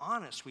if we're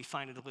honest, we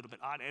find it a little bit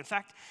odd. In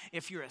fact,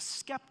 if you're a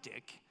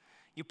skeptic,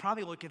 you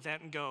probably look at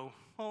that and go,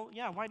 well,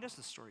 yeah, why does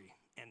the story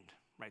end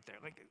right there?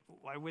 Like,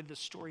 why would the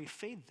story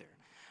fade there?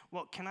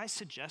 Well, can I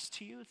suggest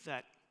to you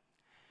that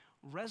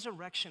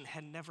resurrection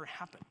had never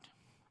happened?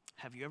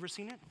 Have you ever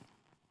seen it?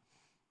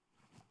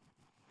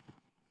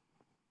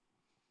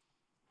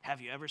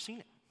 Have you ever seen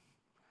it?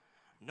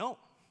 No.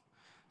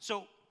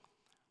 So,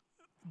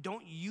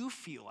 don't you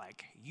feel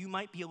like you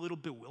might be a little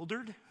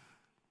bewildered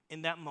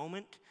in that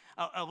moment?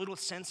 A little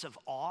sense of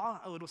awe,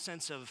 a little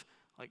sense of,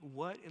 like,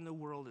 what in the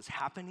world is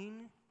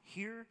happening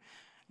here?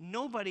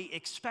 Nobody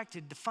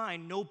expected to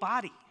find no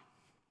body.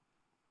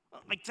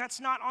 Like, that's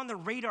not on the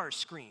radar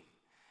screen.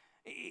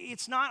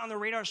 It's not on the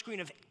radar screen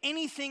of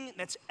anything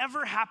that's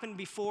ever happened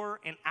before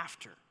and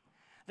after.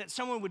 That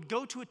someone would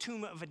go to a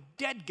tomb of a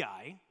dead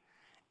guy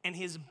and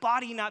his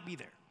body not be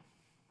there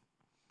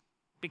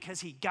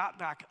because he got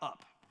back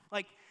up.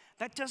 Like,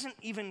 that doesn't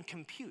even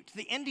compute.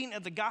 The ending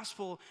of the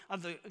Gospel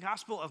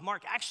of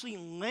Mark actually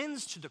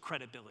lends to the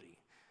credibility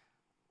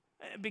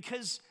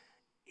because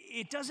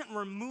it doesn't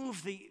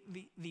remove the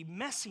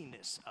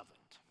messiness of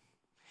it.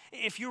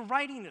 If you're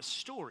writing a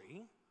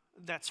story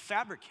that's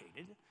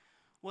fabricated,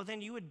 well,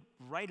 then you would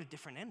write a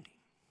different ending.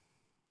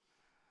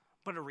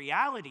 but a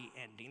reality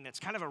ending that's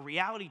kind of a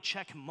reality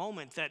check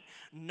moment that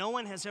no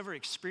one has ever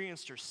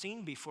experienced or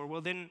seen before,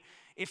 well then,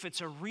 if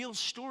it's a real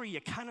story,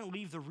 you kind of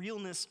leave the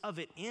realness of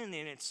it in,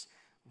 and it's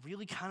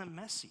really kind of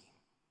messy.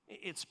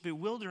 It's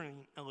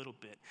bewildering a little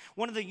bit.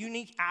 One of the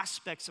unique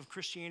aspects of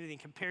Christianity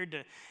compared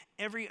to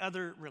every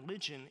other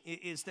religion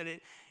is that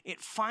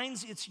it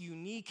finds its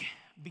unique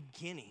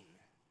beginning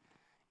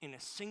in a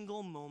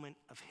single moment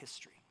of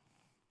history.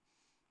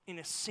 In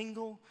a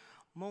single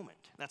moment.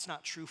 That's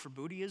not true for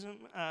Buddhism,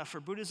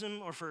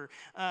 or for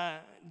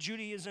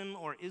Judaism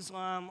or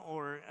Islam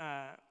or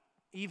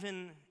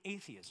even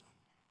atheism.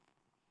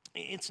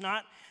 It's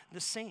not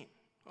the same.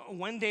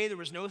 One day there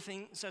was no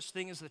such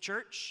thing as the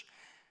church,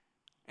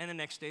 and the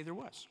next day there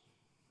was.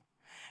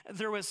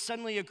 There was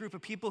suddenly a group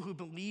of people who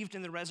believed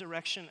in the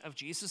resurrection of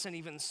Jesus and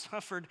even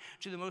suffered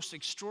to the most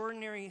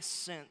extraordinary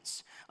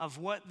sense of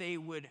what they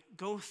would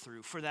go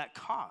through for that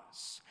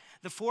cause.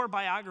 The 4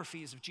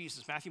 biographies of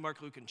Jesus, Matthew,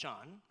 Mark, Luke, and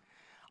John,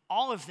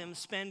 all of them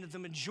spend the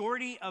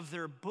majority of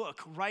their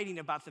book writing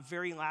about the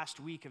very last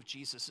week of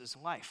Jesus'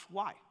 life.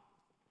 Why?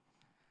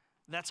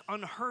 That's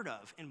unheard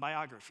of in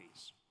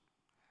biographies.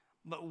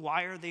 But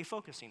why are they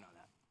focusing on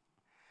that?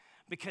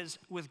 Because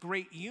with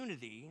great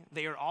unity,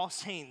 they are all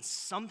saying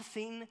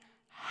something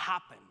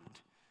happened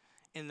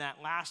in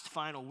that last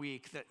final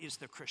week that is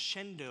the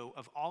crescendo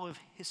of all of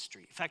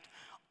history. In fact,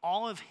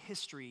 all of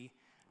history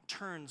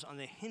turns on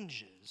the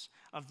hinges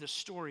of the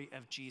story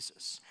of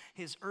Jesus.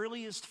 His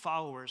earliest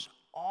followers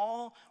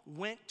all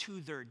went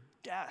to their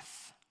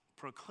death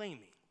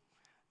proclaiming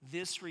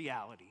this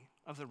reality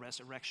of the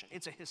resurrection.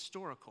 It's a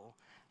historical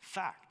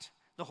fact.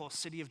 The whole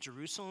city of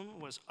Jerusalem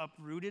was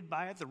uprooted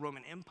by it. The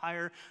Roman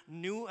Empire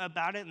knew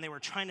about it, and they were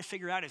trying to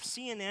figure out if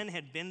CNN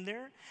had been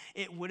there,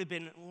 it would have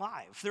been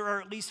live. There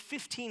are at least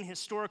 15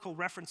 historical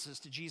references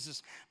to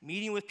Jesus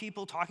meeting with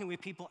people, talking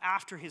with people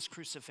after his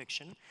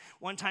crucifixion.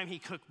 One time he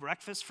cooked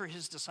breakfast for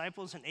his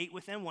disciples and ate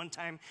with them. One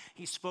time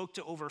he spoke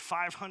to over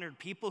 500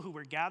 people who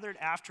were gathered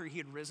after he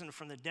had risen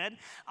from the dead.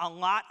 A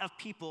lot of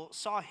people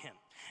saw him.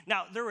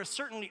 Now, there were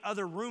certainly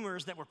other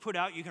rumors that were put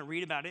out. You can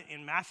read about it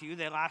in Matthew,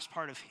 the last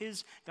part of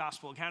his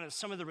gospel account.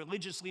 Some of the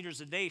religious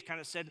leaders of the day kind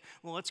of said,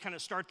 well, let's kind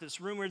of start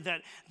this rumor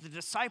that the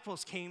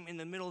disciples came in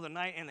the middle of the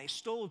night and they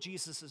stole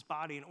Jesus'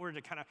 body in order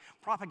to kind of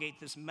propagate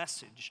this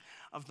message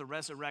of the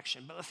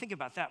resurrection. But think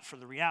about that for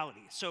the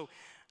reality. So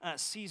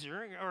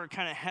Caesar, or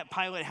kind of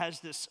Pilate, has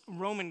this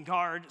Roman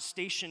guard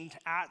stationed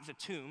at the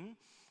tomb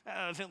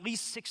of at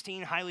least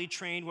 16 highly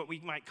trained, what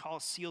we might call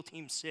SEAL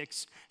Team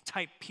 6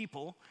 type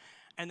people.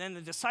 And then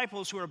the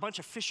disciples, who are a bunch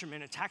of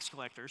fishermen and tax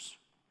collectors,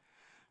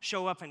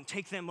 show up and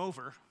take them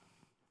over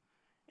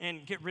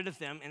and get rid of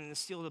them and then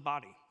steal the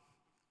body.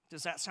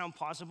 Does that sound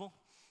plausible?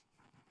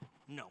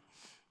 No.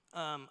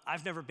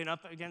 I've never been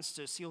up against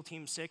a SEAL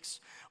Team 6,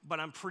 but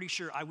I'm pretty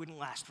sure I wouldn't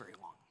last very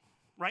long,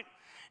 right?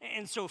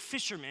 And so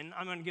fishermen,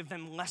 I'm going to give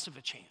them less of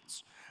a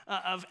chance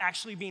of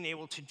actually being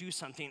able to do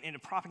something and to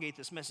propagate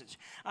this message.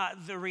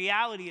 The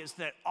reality is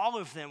that all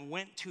of them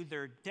went to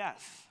their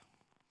death.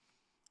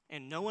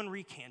 And no one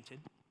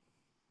recanted,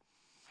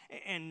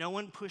 and no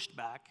one pushed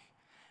back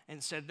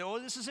and said, no,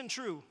 this isn't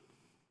true.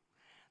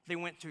 They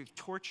went through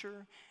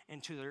torture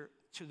and to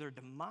their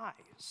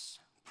demise,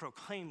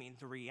 proclaiming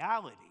the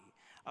reality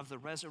of the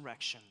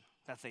resurrection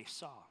that they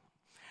saw.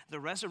 The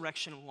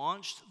resurrection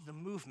launched the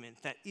movement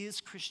that is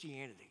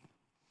Christianity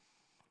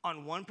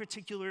on one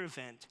particular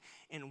event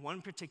in one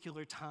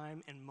particular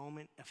time and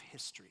moment of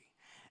history.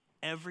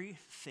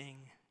 Everything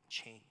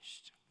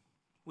changed,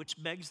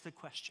 which begs the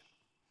question,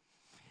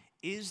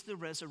 is the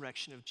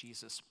resurrection of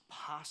Jesus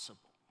possible?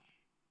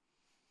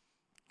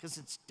 Because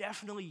it's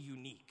definitely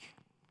unique.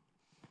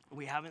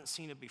 We haven't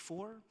seen it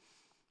before,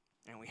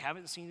 and we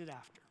haven't seen it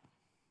after.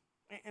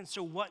 And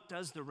so what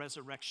does the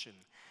resurrection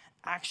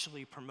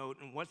actually promote,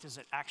 and what does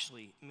it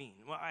actually mean?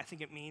 Well, I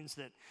think it means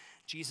that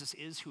Jesus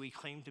is who he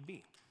claimed to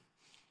be,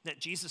 that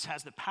Jesus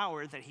has the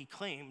power that he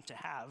claimed to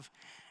have,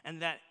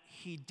 and that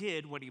he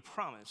did what he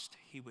promised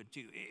he would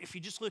do. If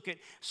you just look at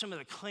some of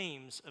the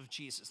claims of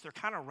Jesus, they're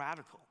kind of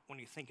radical when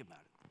you think about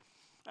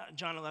it.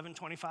 John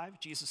 11:25,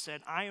 Jesus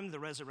said, I am the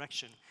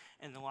resurrection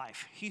and the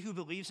life. He who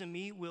believes in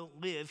me will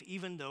live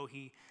even though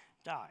he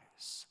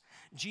dies.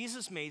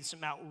 Jesus made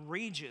some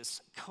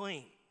outrageous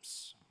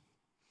claims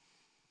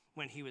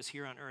when he was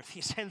here on earth.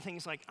 He said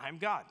things like, I'm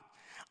God.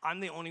 I'm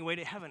the only way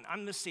to heaven.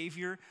 I'm the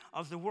Savior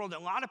of the world. A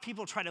lot of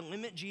people try to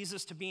limit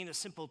Jesus to being a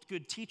simple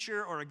good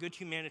teacher or a good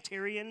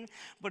humanitarian,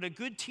 but a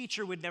good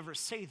teacher would never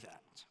say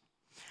that.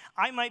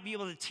 I might be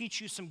able to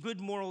teach you some good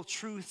moral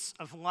truths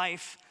of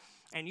life,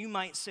 and you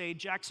might say,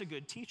 Jack's a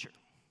good teacher.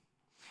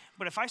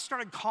 But if I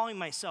started calling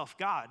myself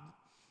God,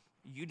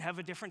 you'd have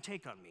a different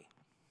take on me.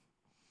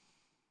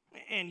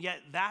 And yet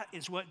that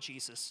is what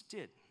Jesus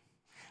did.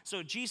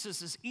 So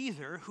Jesus is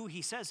either who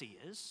he says he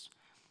is,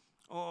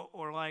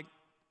 or like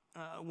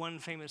one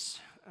famous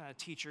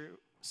teacher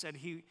said,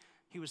 he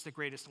was the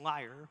greatest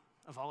liar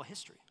of all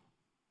history.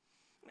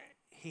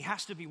 He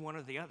has to be one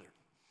or the other.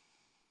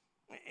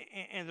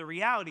 And the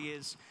reality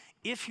is,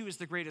 if he was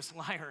the greatest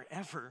liar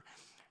ever,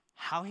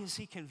 how has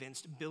he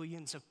convinced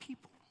billions of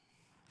people?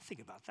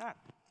 Think about that,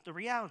 the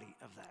reality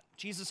of that.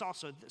 Jesus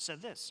also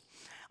said this,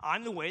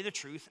 I'm the way, the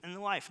truth, and the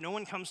life. No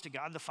one comes to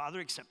God the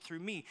Father except through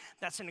me.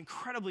 That's an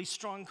incredibly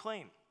strong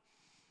claim.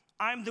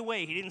 I'm the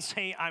way. He didn't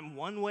say I'm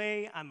one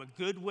way, I'm a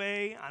good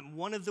way, I'm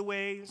one of the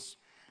ways.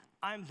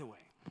 I'm the way.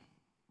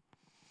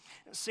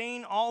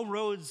 Saying all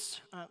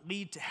roads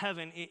lead to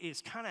heaven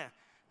is kind of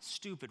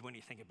stupid when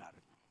you think about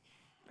it.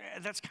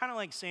 That's kind of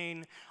like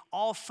saying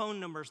all phone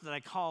numbers that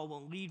I call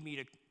will lead me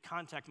to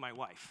contact my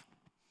wife.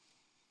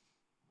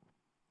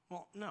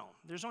 Well, no,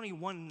 there's only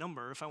one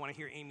number if I want to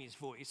hear Amy's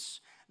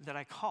voice that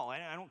I call.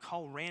 I don't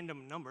call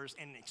random numbers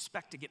and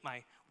expect to get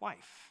my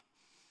wife.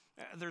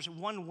 There's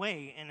one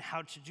way in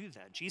how to do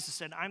that. Jesus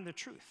said, I'm the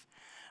truth.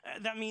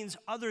 That means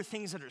other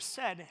things that are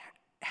said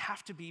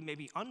have to be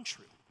maybe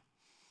untrue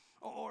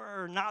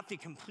or not the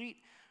complete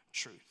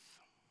truth.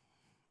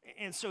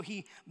 And so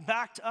he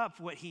backed up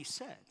what he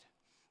said.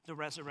 The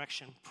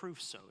resurrection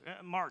proves so.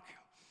 Mark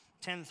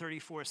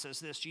 10:34 says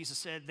this, Jesus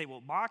said, they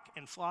will mock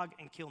and flog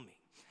and kill me.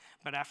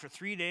 But after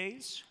 3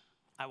 days,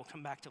 I will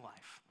come back to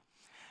life.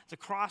 The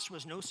cross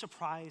was no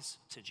surprise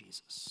to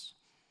Jesus.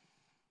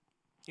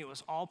 It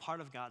was all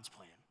part of God's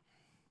plan.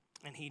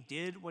 And he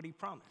did what he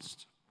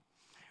promised.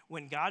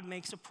 When God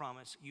makes a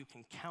promise, you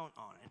can count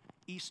on it.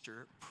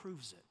 Easter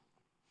proves it.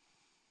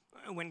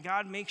 When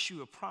God makes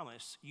you a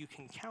promise, you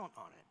can count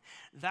on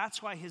it.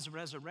 That's why his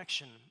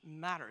resurrection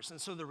matters.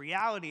 And so the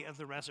reality of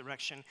the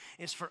resurrection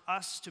is for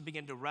us to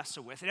begin to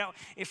wrestle with. Now,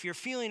 if you're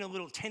feeling a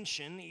little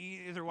tension,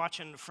 either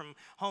watching from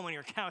home on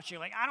your couch, you're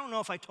like, I don't know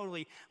if I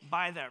totally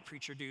buy that,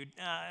 preacher dude.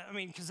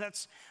 Because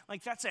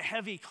that's a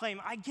heavy claim.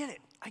 I get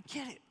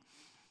it.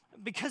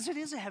 Because it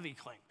is a heavy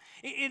claim.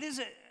 It is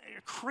a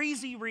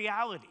crazy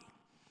reality.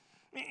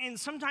 And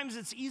sometimes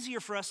it's easier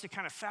for us to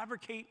kind of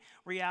fabricate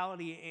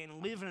reality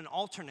and live in an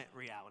alternate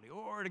reality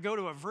or to go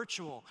to a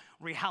virtual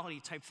reality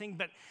type thing.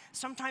 But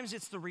sometimes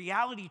it's the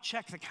reality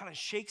check that kind of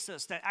shakes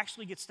us that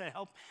actually gets to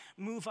help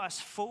move us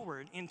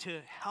forward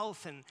into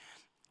health.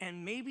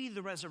 And maybe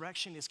the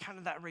resurrection is kind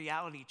of that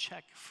reality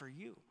check for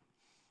you.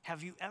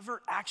 Have you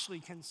ever actually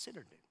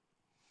considered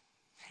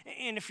it?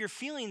 And if you're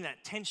feeling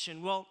that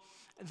tension, well,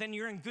 then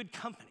you're in good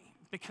company.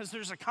 Because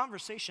there's a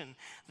conversation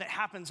that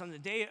happens on the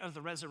day of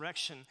the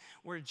resurrection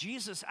where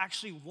Jesus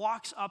actually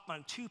walks up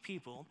on two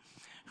people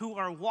who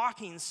are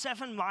walking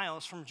 7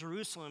 miles from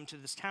Jerusalem to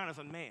this town of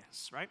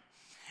Emmaus, right?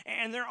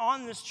 And they're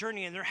on this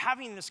journey and they're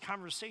having this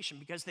conversation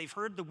because they've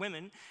heard the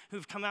women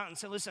who've come out and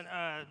said, listen,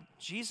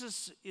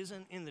 Jesus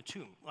isn't in the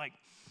tomb. Like,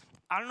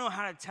 I don't know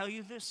how to tell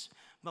you this,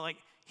 but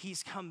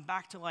he's come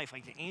back to life.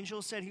 Like the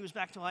angel said he was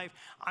back to life.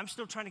 I'm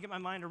still trying to get my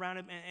mind around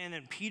it. And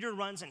then Peter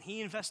runs and he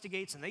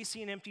investigates and they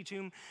see an empty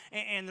tomb.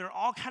 And they're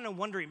all kind of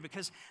wondering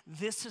because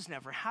this has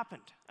never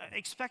happened.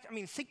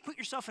 Put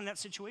yourself in that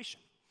situation.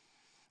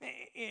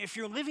 If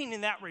you're living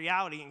in that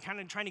reality and kind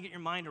of trying to get your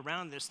mind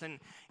around this, then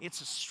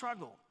it's a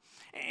struggle.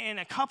 And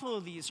a couple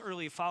of these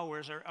early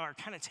followers are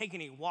kind of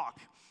taking a walk,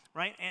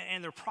 right?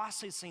 And they're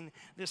processing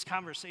this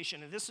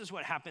conversation. And this is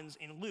what happens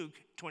in Luke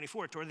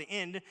 24, toward the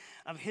end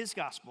of his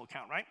gospel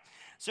account, right?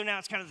 So now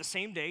it's kind of the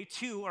same day.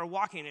 Two are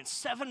walking. It's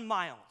 7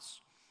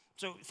 miles.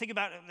 So think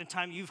about the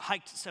time you've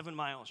hiked 7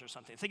 miles or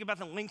something. Think about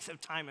the length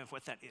of time of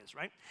what that is,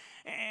 right?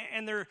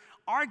 And they're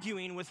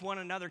arguing with one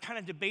another, kind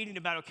of debating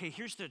about, okay,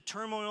 here's the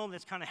turmoil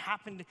that's kind of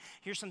happened.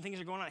 Here's some things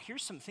that are going on.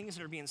 Here's some things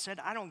that are being said.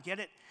 I don't get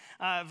it.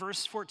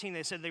 Verse 14,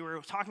 they said they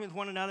were talking with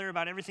one another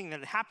about everything that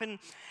had happened.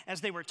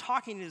 As they were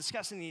talking and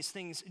discussing these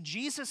things,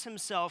 Jesus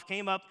himself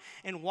came up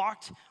and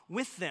walked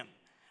with them,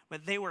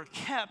 but they were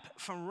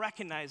kept from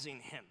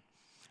recognizing him.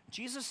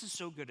 Jesus is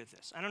so good at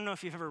this. I don't know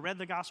if you've ever read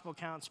the gospel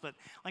accounts, but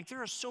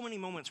there are so many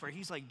moments where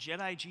he's like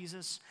Jedi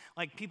Jesus.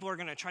 People are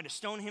going to try to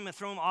stone him and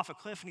throw him off a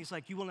cliff, and he's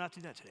like, you will not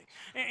do that today.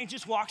 And he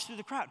just walks through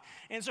the crowd.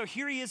 And so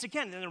here he is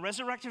again in the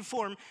resurrected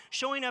form,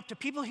 showing up to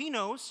people he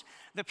knows,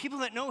 the people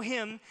that know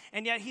him,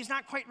 and yet he's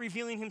not quite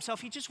revealing himself.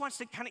 He just wants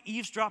to kind of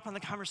eavesdrop on the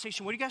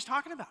conversation. What are you guys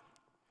talking about?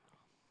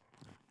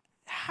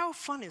 How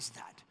fun is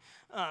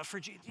that for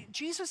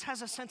Jesus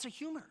has a sense of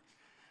humor.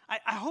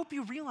 I hope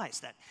you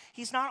realize that.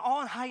 He's not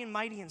all high and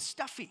mighty and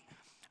stuffy.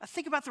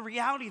 Think about the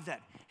reality of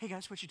that. Hey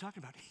guys, what you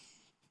talking about?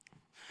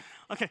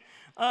 Okay,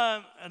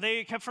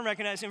 they kept from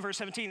recognizing, verse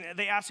 17,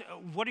 they asked,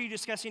 what are you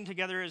discussing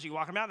together as you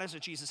walk about? That's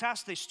what Jesus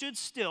asked. They stood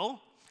still,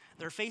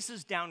 their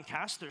faces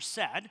downcast, they're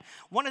sad.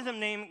 One of them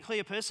named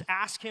Cleopas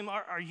asked him,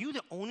 are you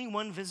the only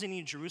one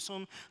visiting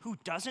Jerusalem who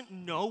doesn't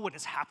know what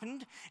has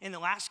happened in the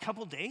last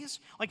couple days?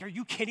 Are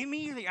you kidding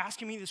me? They're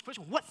asking me this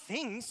question. What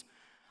things?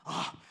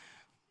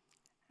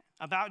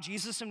 About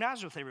Jesus of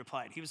Nazareth, they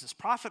replied. He was this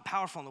prophet,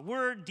 powerful in the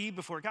word, deed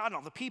before God and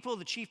all the people.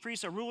 The chief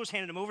priests, our rulers,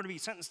 handed him over to be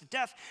sentenced to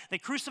death. They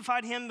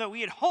crucified him, but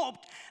we had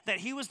hoped that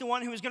he was the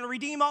one who was going to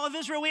redeem all of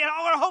Israel. We had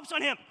all our hopes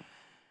on him.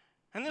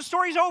 And the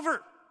story's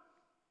over.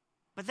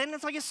 But then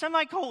it's like a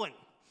semicolon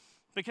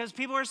because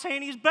people are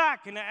saying he's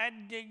back. And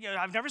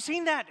I've never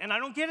seen that, and I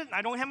don't get it.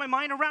 I don't have my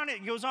mind around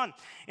it. It goes on.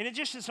 In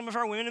addition, some of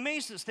our women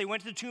amazed us. They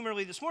went to the tomb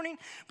early this morning,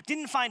 but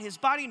didn't find his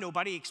body.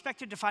 Nobody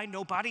expected to find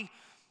no body.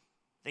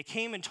 They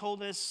came and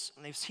told us,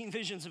 and they've seen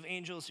visions of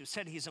angels who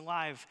said he's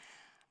alive.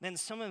 Then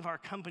some of our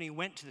company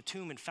went to the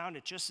tomb and found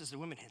it just as the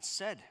women had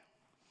said.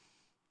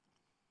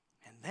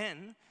 And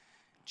then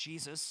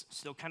Jesus,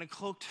 still kind of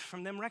cloaked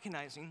from them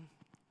recognizing,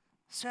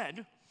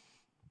 said,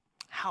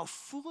 "How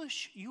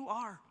foolish you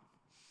are."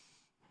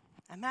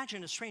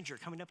 Imagine a stranger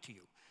coming up to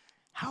you.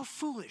 How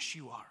foolish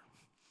you are.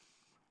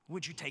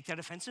 Would you take that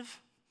offensive?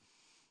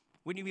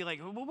 Wouldn't you be like,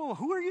 whoa, whoa, whoa,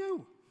 who are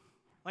you?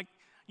 Like,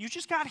 you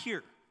just got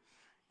here.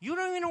 You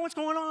don't even know what's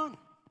going on.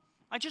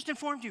 I just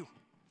informed you.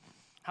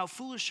 How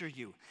foolish are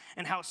you,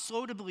 and how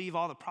slow to believe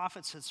all the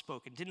prophets had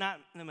spoken. Did not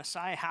the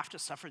Messiah have to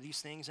suffer these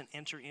things and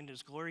enter into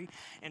his glory?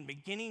 And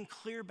beginning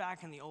clear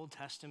back in the Old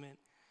Testament,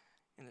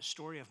 in the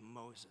story of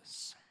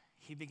Moses,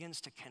 he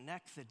begins to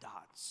connect the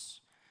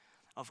dots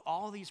of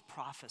all these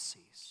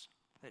prophecies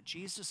that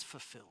Jesus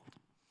fulfilled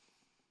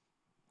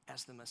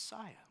as the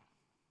Messiah.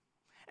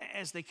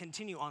 As they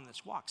continue on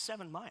this walk,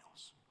 7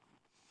 miles,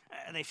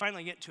 they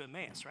finally get to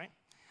Emmaus, right?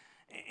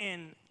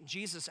 And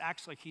Jesus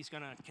acts like he's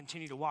going to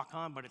continue to walk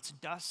on, but it's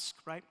dusk,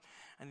 right?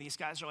 And these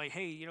guys are like,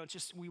 hey,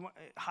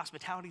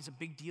 hospitality is a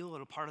big deal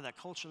and a part of that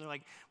culture. They're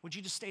like, would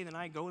you just stay the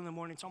night, go in the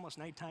morning? It's almost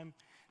nighttime.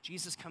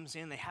 Jesus comes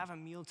in, they have a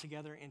meal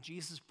together, and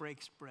Jesus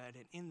breaks bread.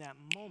 And in that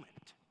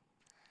moment,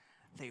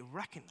 they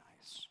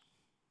recognize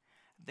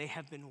they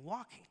have been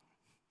walking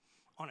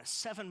on a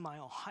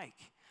 7-mile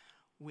hike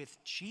with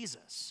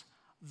Jesus,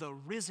 the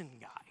risen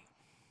guy.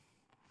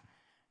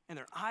 And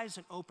their eyes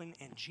are open,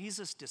 and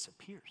Jesus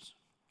disappears.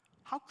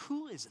 How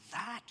cool is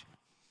that?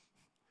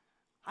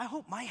 I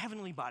hope my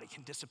heavenly body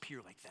can disappear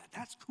like that.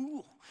 That's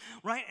cool,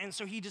 right? And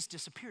so he just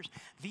disappears.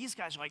 These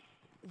guys are like,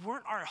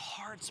 weren't our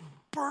hearts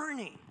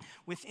burning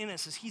within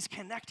us as he's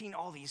connecting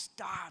all these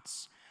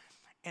dots?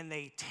 And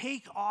they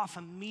take off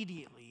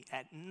immediately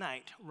at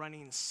night,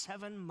 running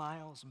 7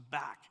 miles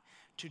back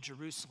to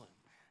Jerusalem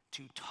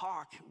to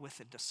talk with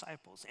the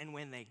disciples. And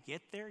when they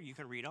get there, you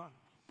can read on.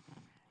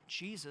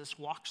 Jesus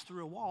walks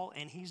through a wall,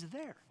 and he's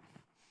there.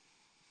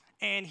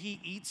 And he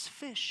eats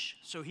fish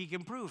so he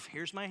can prove,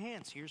 here's my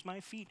hands, here's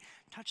my feet,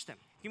 touch them.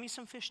 Give me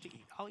some fish to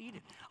eat. I'll eat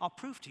it. I'll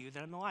prove to you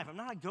that I'm alive. I'm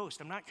not a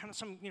ghost. I'm not kind of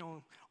some,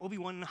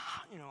 Obi-Wan,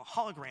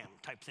 hologram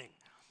type thing.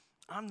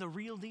 I'm the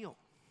real deal.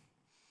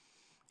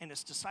 And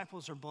his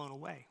disciples are blown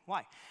away.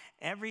 Why?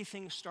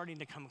 Everything's starting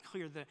to come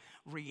clear. The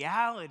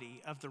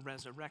reality of the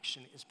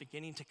resurrection is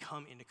beginning to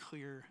come into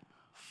clear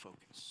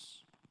focus.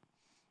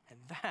 And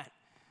that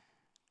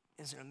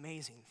is an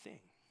amazing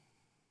thing.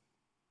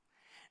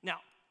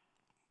 Now,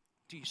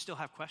 do you still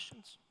have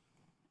questions?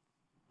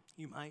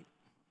 You might.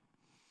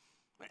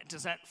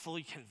 Does that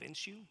fully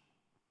convince you?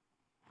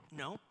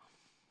 No.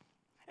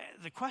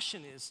 The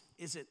question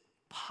is it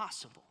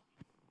possible?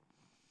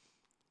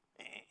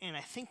 And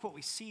I think what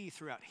we see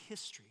throughout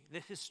history, the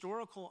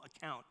historical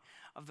account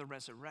of the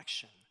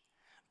resurrection,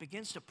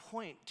 begins to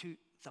point to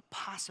the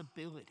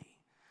possibility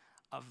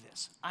of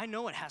this. I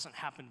know it hasn't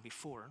happened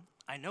before.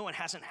 I know it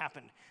hasn't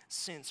happened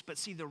since. But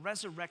see, the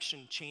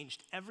resurrection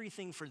changed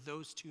everything for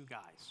those 2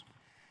 guys.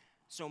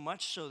 So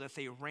much so that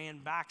they ran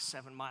back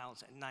 7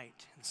 miles at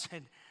night and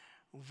said,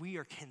 we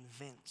are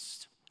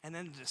convinced. And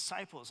then the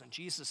disciples and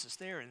Jesus is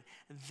there, and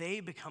they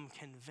become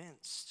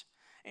convinced.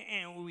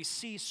 And we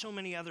see so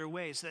many other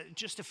ways that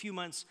just a few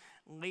months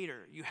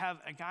later, you have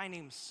a guy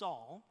named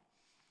Saul,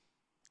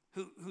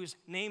 whose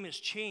name is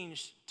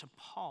changed to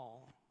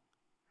Paul,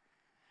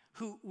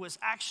 who was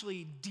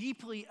actually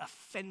deeply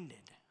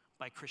offended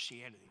by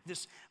Christianity.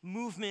 This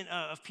movement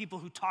of people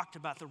who talked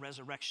about the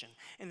resurrection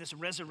and this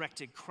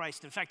resurrected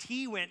Christ. In fact,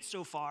 he went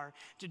so far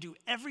to do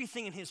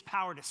everything in his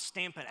power to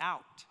stamp it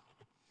out.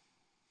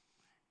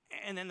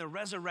 And then the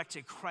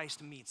resurrected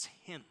Christ meets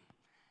him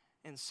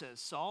and says,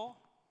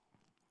 Saul,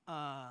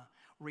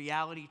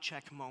 reality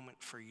check moment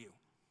for you.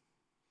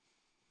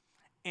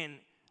 And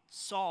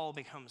Saul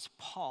becomes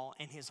Paul,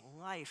 and his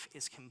life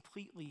is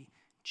completely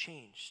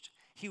changed.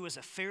 He was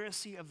a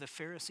Pharisee of the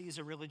Pharisees,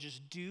 a religious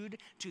dude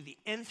to the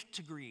nth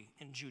degree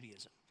in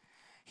Judaism.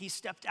 He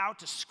stepped out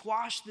to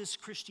squash this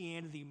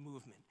Christianity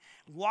movement,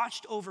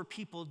 watched over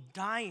people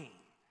dying,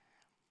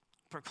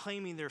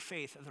 proclaiming their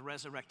faith of the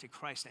resurrected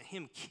Christ, and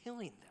him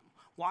killing them,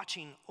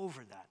 watching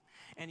over that.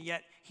 And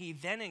yet he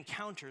then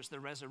encounters the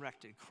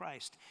resurrected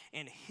Christ,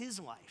 and his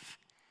life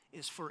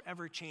is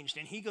forever changed.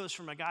 And he goes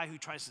from a guy who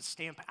tries to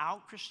stamp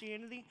out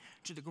Christianity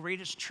to the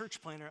greatest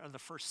church planter of the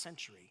first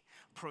century,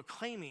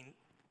 proclaiming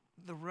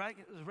the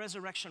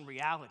resurrection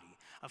reality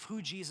of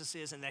who Jesus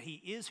is and that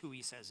he is who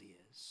he says he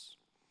is.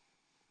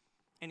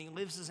 And he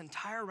lives his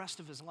entire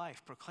rest of his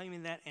life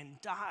proclaiming that and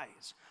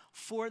dies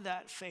for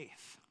that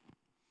faith.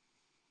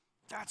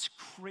 That's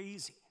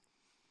crazy.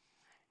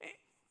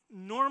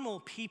 Normal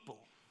people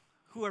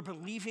who are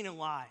believing a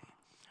lie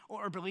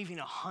or are believing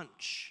a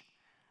hunch,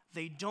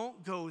 they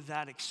don't go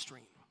that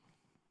extreme.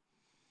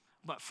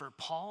 But for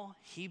Paul,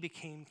 he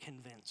became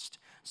convinced,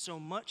 so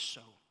much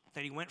so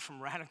that he went from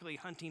radically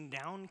hunting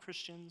down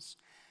Christians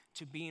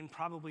to being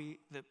probably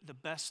the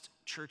best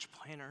church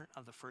planner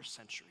of the first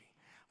century,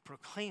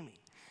 proclaiming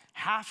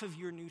half of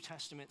your New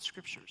Testament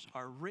scriptures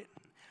are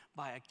written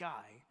by a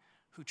guy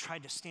who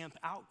tried to stamp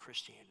out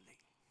Christianity.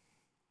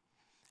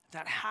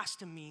 That has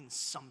to mean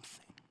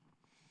something.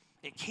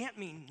 It can't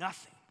mean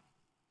nothing.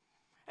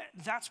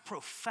 That's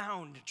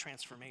profound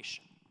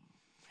transformation.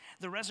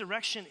 The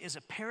resurrection is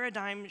a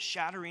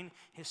paradigm-shattering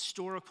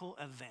historical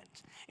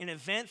event, an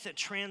event that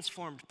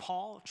transformed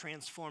Paul,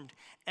 transformed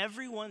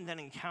everyone that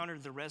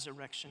encountered the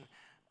resurrection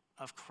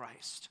of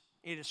Christ.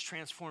 It has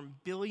transformed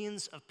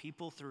billions of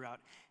people throughout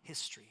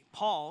history.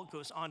 Paul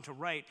goes on to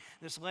write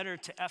this letter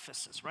to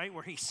Ephesus, right,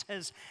 where he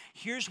says,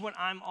 here's what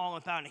I'm all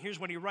about. And here's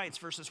what he writes,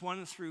 verses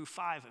 1 through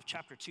 5 of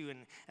chapter 2 in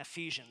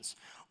Ephesians.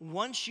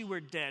 Once you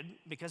were dead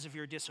because of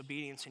your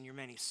disobedience and your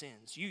many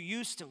sins, you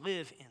used to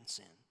live in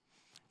sin.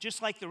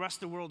 Just like the rest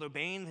of the world,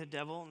 obeying the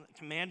devil, the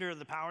commander of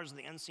the powers of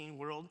the unseen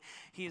world,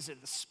 he is the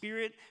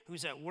spirit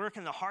who's at work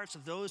in the hearts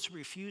of those who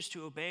refuse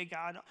to obey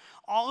God.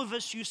 All of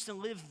us used to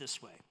live this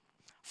way,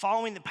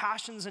 following the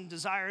passions and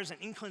desires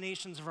and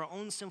inclinations of our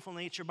own sinful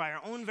nature. By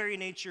our own very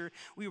nature,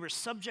 we were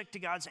subject to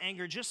God's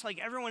anger, just like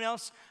everyone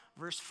else.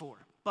 Verse 4,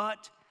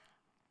 but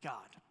God.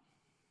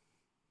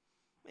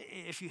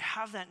 If you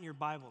have that in your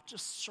Bible,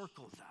 just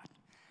circle that,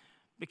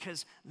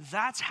 because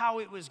that's how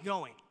it was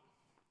going.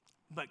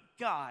 But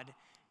God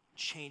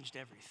changed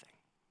everything.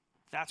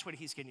 That's what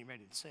he's getting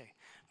ready to say.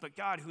 But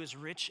God, who is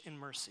rich in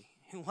mercy,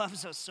 who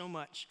loves us so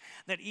much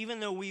that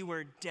even though we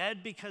were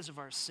dead because of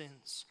our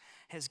sins,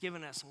 has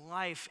given us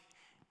life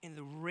in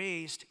the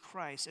raised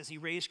Christ, as he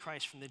raised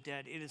Christ from the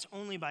dead. It is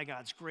only by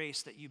God's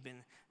grace that you've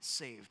been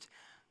saved.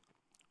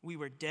 We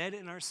were dead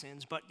in our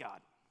sins, but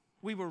God.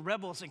 We were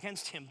rebels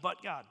against him,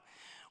 but God.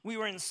 We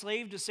were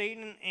enslaved to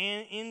Satan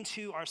and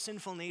into our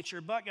sinful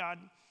nature, but God.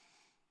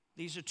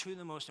 These are two of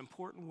the most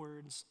important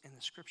words in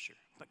the scripture.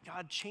 But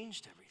God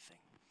changed everything.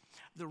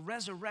 The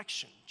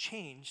resurrection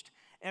changed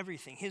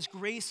everything. His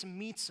grace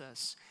meets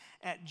us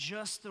at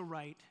just the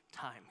right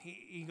time.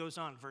 He goes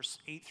on, verse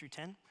 8 through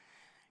 10.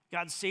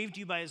 God saved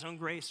you by his own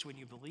grace when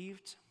you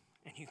believed,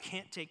 and you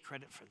can't take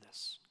credit for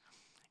this.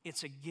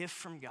 It's a gift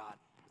from God.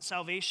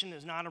 Salvation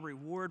is not a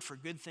reward for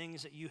good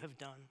things that you have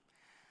done,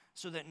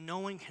 so that no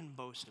one can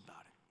boast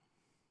about it.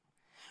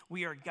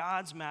 We are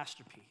God's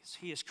masterpiece.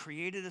 He has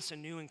created us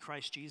anew in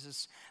Christ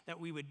Jesus that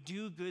we would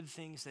do good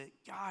things that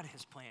God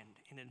has planned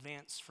in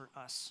advance for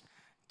us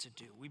to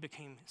do. We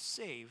became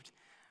saved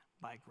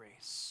by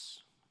grace.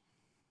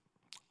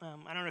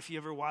 I don't know if you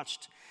ever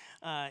watched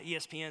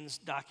ESPN's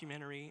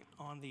documentary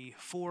on the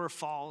Four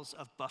Falls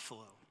of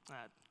Buffalo,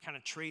 kind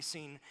of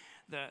tracing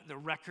the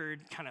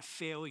record kind of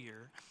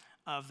failure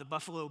of the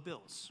Buffalo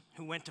Bills,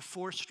 who went to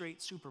 4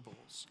 straight Super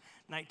Bowls,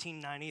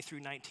 1990 through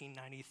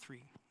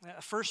 1993.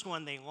 The first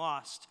one they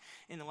lost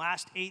in the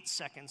last 8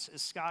 seconds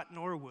as Scott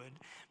Norwood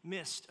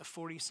missed a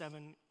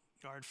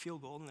 47-yard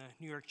field goal, and the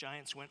New York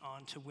Giants went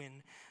on to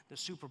win the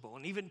Super Bowl.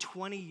 And even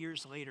 20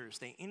 years later, as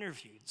they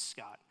interviewed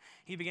Scott,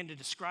 he began to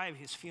describe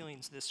his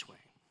feelings this way.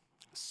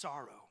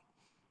 Sorrow,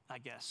 I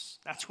guess.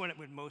 That's what it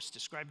would most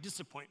describe.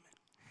 Disappointment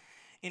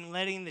in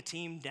letting the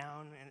team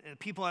down, and the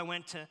people I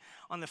went to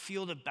on the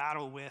field of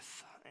battle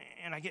with,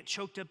 and I get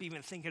choked up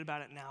even thinking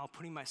about it now,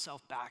 putting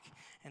myself back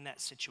in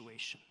that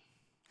situation.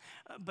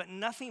 But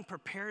nothing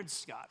prepared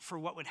Scott for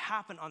what would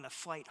happen on the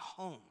flight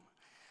home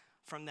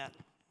from that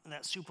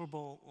Super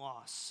Bowl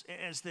loss.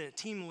 As the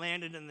team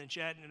landed in the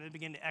jet and they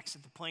began to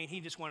exit the plane,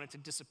 he just wanted to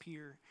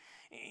disappear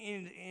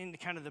into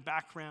kind of the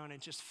background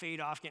and just fade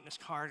off, get in his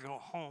car to go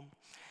home.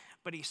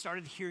 But he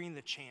started hearing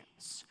the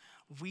chants,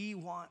 "We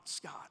want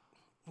Scott.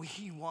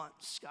 We want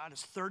Scott,"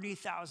 as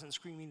 30,000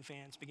 screaming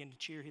fans began to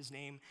cheer his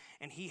name,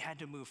 and he had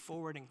to move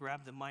forward and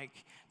grab the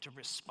mic to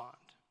respond.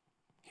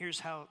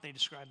 Here's how they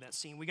describe that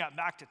scene. "We got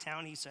back to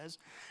town," he says,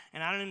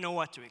 "and I didn't know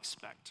what to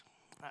expect.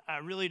 I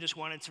really just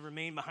wanted to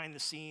remain behind the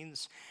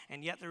scenes,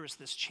 and yet there was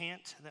this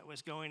chant that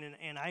was going,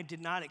 and I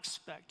did not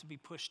expect to be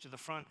pushed to the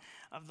front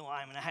of the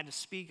line, and I had to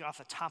speak off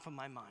the top of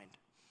my mind."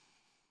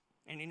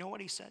 And you know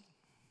what he said?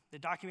 The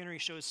documentary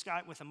shows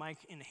Scott with a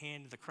mic in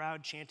hand, the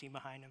crowd chanting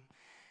behind him.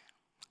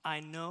 "I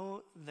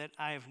know that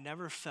I have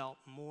never felt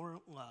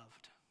more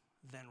loved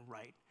than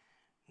right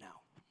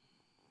now."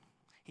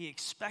 He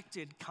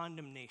expected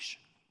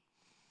condemnation,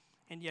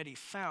 and yet he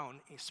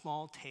found a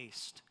small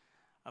taste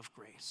of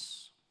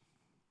grace.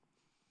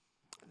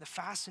 The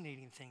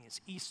fascinating thing is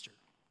Easter,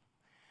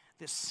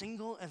 this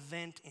single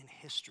event in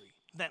history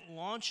that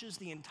launches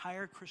the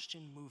entire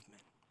Christian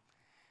movement,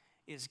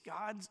 is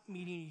God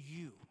meeting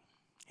you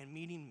and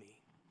meeting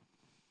me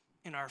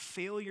in our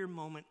failure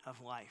moment of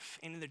life,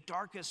 and in the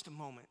darkest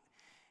moment,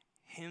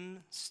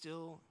 him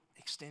still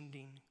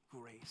extending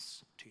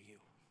grace to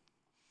you.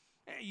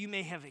 You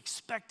may have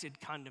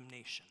expected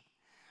condemnation,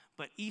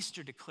 but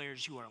Easter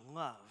declares you are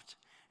loved,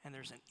 and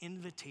there's an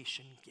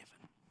invitation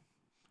given.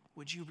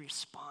 Would you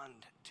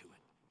respond to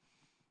it?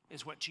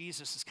 Is what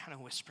Jesus is kind of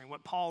whispering.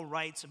 What Paul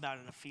writes about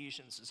in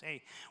Ephesians is,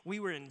 hey, we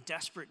were in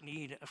desperate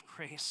need of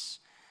grace.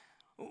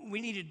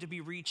 We needed to be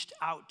reached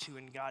out to,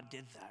 and God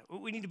did that.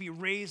 We need to be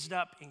raised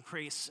up in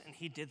grace, and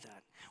he did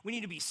that. We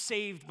need to be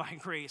saved by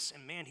grace,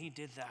 and man, he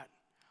did that.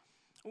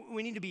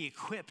 We need to be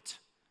equipped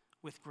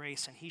with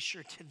grace, and he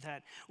sure did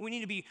that. We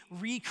need to be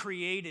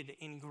recreated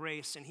in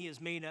grace, and he has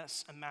made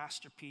us a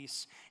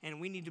masterpiece, and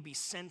we need to be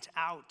sent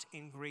out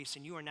in grace,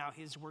 and you are now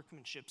his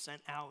workmanship,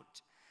 sent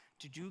out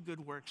to do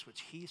good works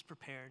which he's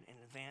prepared in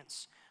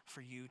advance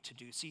for you to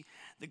do. See,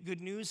 the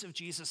good news of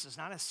Jesus is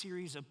not a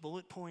series of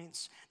bullet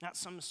points, not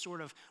some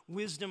sort of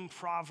wisdom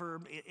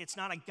proverb. It's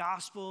not a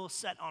gospel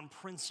set on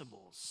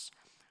principles.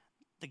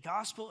 The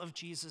gospel of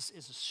Jesus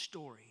is a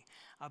story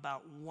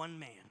about one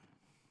man,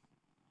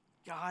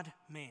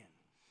 God-man,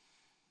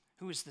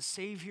 who is the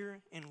Savior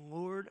and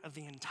Lord of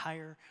the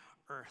entire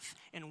earth.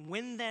 And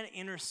when that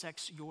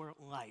intersects your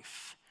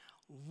life,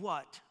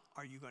 what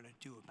are you going to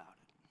do about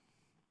it?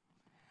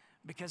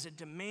 Because it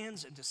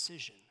demands a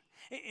decision.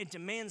 It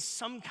demands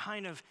some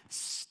kind of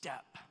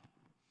step.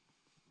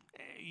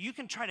 You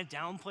can try to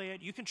downplay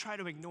it, you can try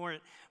to ignore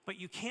it, but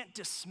you can't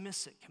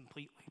dismiss it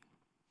completely.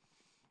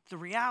 The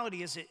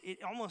reality is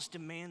it almost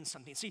demands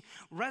something. See,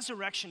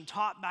 resurrection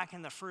taught back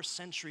in the first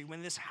century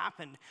when this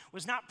happened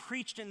was not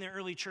preached in the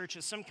early church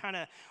as some kind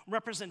of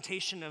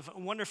representation of a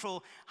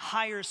wonderful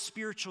higher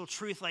spiritual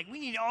truth like we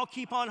need to all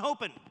keep on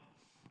hoping.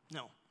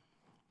 No.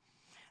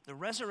 The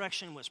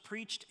resurrection was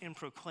preached and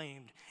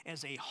proclaimed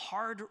as a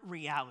hard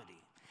reality,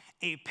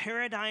 a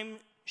paradigm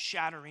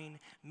shattering,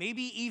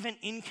 maybe even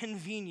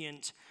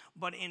inconvenient,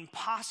 but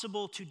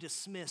impossible to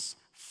dismiss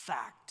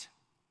fact.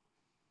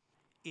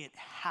 It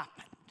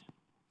happened.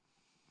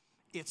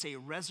 It's a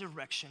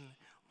resurrection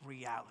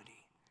reality.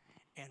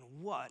 And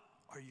what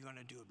are you going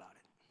to do about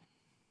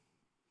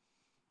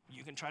it?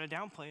 You can try to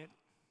downplay it.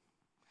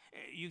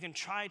 You can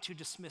try to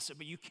dismiss it,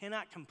 but you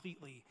cannot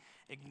completely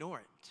ignore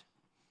it.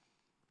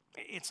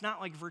 It's not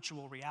like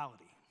virtual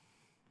reality.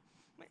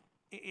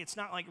 It's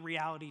not like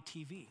reality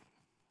TV.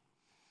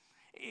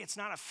 It's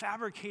not a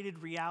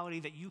fabricated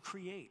reality that you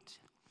create.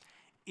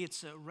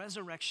 It's a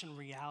resurrection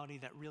reality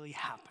that really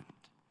happened.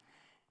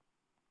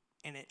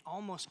 And it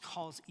almost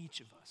calls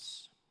each of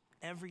us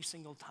every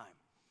single time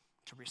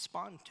to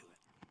respond to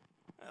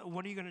it.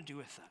 What are you going to do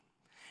with that?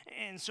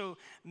 And so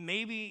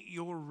maybe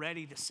you're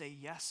ready to say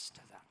yes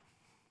to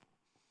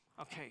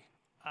that. Okay,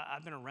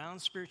 I've been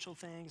around spiritual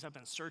things. I've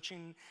been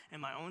searching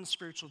in my own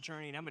spiritual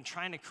journey, and I've been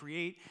trying to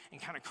create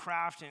and kind of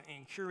craft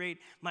and curate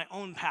my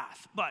own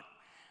path. But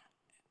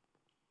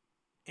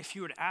if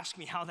you were to ask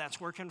me how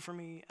that's working for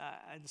me,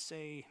 I'd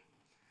say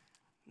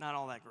not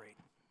all that great.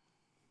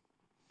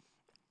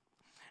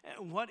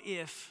 What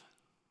if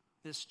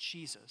this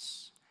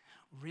Jesus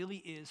really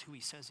is who he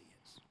says he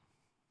is?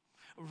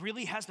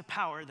 Really has the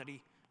power that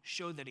he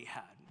showed that he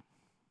had?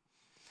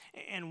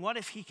 And what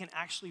if he can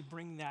actually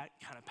bring that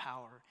kind of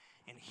power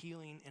and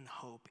healing and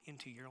hope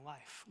into your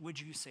life?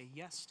 Would you say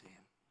yes to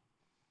him?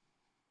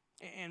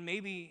 And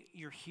maybe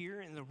you're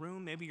here in the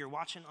room, maybe you're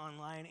watching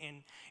online,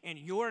 and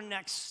your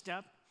next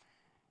step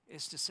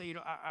is to say,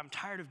 I'm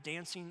tired of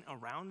dancing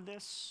around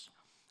this.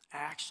 I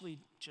actually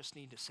just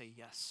need to say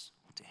yes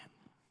to him.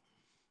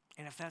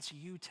 And if that's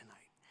you tonight,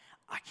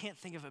 I can't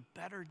think of a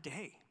better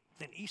day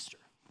than Easter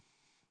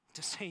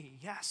to say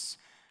yes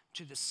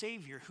to the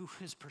Savior who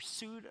has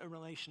pursued a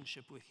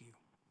relationship with you.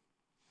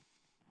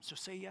 So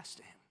say yes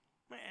to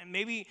him. And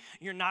maybe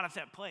you're not at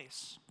that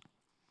place.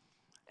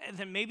 And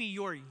then maybe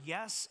your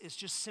yes is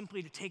just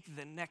simply to take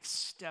the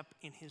next step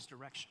in his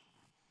direction.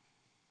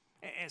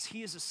 As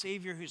he is a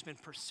Savior who's been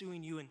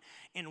pursuing you,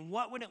 and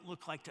what would it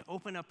look like to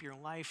open up your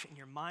life and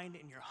your mind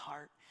and your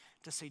heart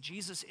to say,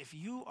 Jesus, if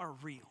you are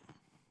real,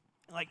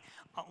 like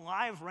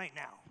alive right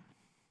now,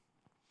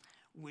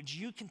 would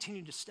you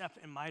continue to step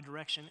in my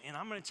direction, and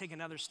I'm going to take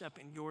another step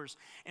in yours,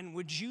 and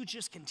would you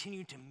just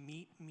continue to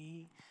meet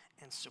me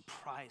and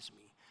surprise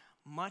me,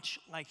 much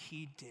like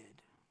he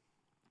did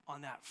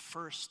on that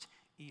first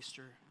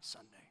Easter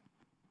Sunday?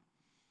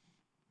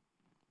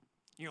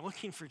 You're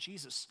looking for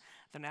Jesus,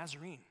 the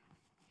Nazarene.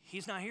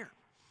 He's not here.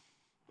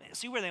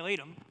 See where they laid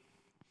him?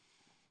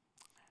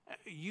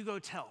 You go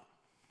tell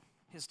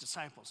his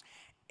disciples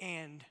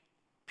and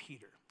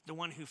Peter, the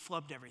one who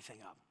flubbed everything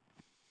up.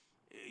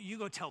 You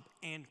go tell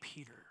and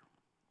Peter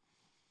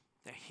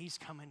that he's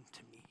coming to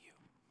meet you.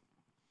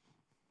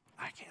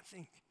 I can't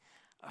think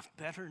of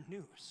better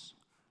news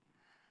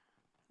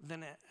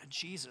than a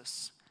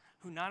Jesus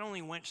who not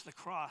only went to the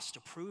cross to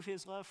prove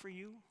his love for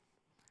you,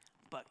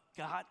 but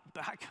got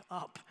back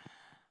up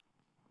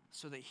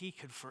so that he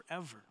could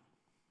forever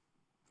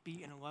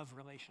be in a love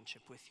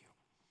relationship with you.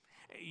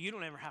 You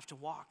don't ever have to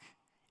walk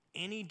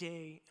any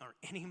day or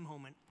any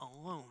moment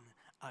alone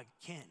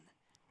again,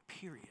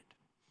 period.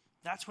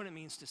 That's what it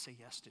means to say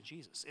yes to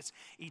Jesus. It's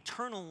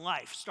eternal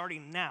life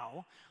starting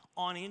now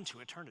on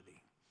into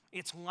eternity.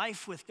 It's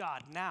life with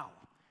God now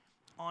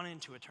on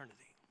into eternity.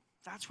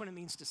 That's what it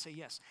means to say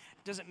yes.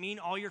 Does it mean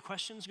all your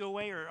questions go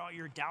away or all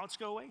your doubts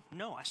go away?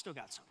 No, I still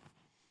got some.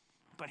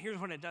 But here's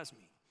what it does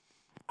mean.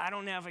 I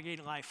don't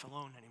navigate life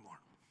alone anymore.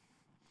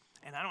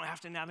 And I don't have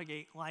to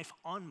navigate life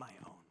on my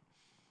own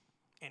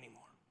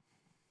anymore.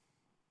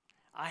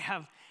 I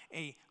have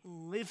a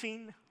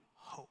living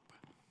hope.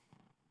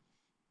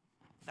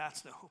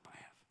 That's the hope I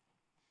have.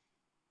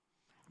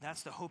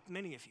 That's the hope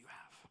many of you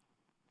have.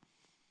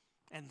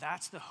 And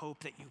that's the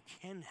hope that you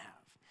can have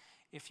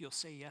if you'll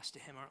say yes to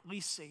him, or at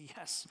least say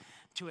yes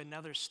to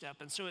another step.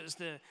 And so as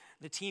the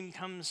team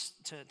comes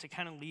to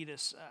kind of lead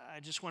us, I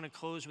just want to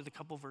close with a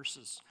couple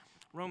verses.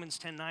 Romans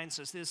 10:9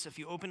 says this: if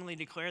you openly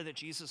declare that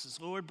Jesus is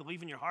Lord,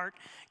 believe in your heart,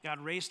 God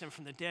raised him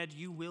from the dead,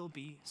 you will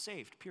be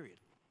saved, period.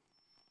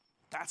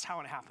 That's how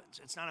it happens.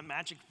 It's not a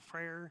magic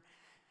prayer.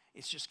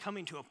 It's just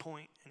coming to a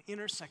point, an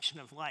intersection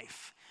of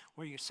life,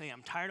 where you say,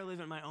 I'm tired of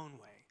living my own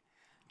way.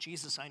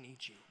 Jesus, I need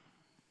you.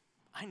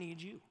 I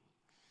need you.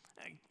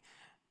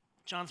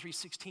 John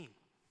 3:16,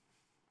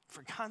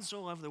 for God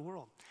so loved the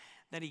world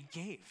that he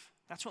gave.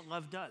 That's what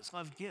love does.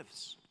 Love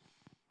gives.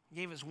 He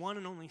gave his one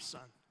and only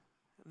son,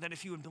 that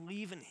if you would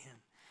believe in him,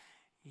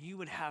 you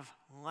would have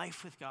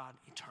life with God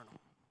eternal.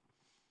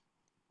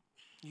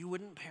 You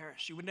wouldn't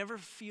perish. You would never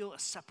feel a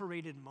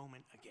separated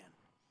moment again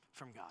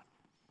from God.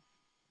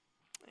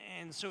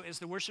 And so as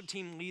the worship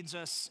team leads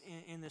us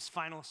in this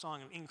final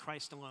song of In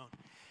Christ Alone,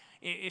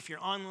 if you're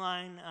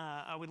online,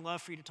 I would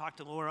love for you to talk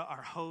to Laura,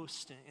 our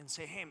host, and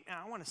say, hey, man,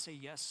 I want to say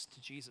yes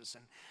to Jesus.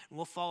 And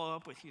we'll follow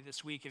up with you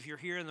this week. If you're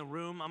here in the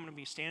room, I'm going to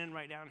be standing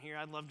right down here.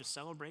 I'd love to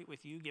celebrate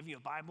with you, give you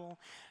a Bible,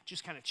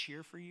 just kind of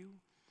cheer for you.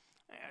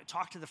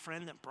 Talk to the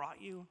friend that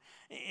brought you.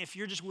 If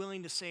you're just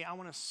willing to say, I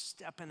want to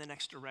step in the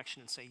next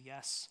direction and say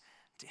yes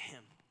to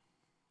him,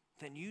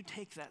 then you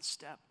take that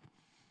step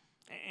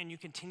and you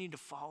continue to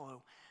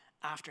follow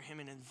after him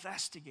and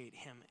investigate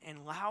him and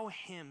allow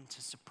him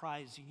to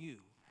surprise you,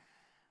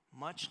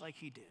 much like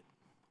he did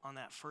on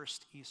that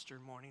first Easter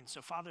morning.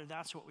 So, Father,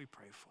 that's what we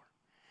pray for.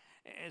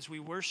 As we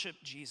worship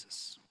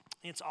Jesus,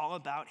 it's all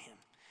about him.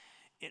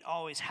 It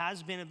always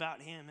has been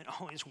about him. It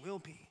always will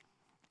be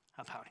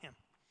about him.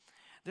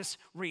 This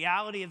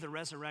reality of the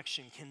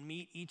resurrection can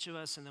meet each of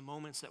us in the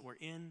moments that we're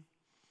in.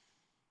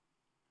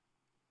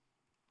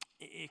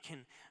 It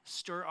can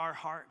stir our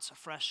hearts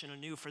afresh and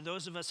anew. For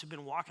those of us who've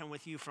been walking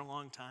with you for a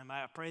long time,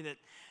 I pray that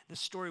this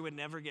story would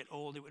never get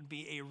old. It would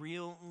be a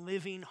real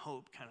living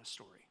hope kind of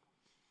story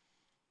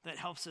that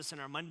helps us in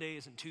our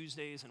Mondays and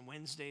Tuesdays and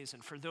Wednesdays.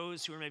 And for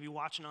those who are maybe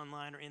watching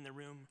online or in the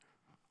room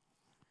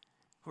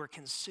who are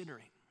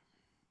considering,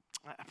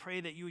 I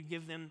pray that you would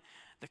give them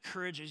the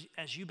courage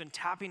as you've been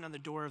tapping on the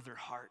door of their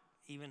heart,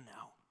 even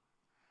now,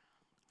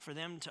 for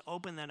them to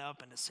open that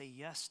up and to say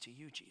yes to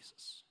you,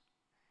 Jesus,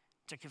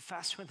 to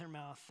confess with their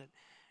mouth that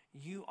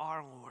you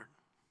are Lord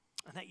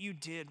and that you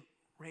did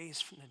raise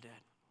from the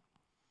dead.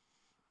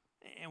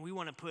 And we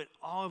want to put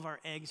all of our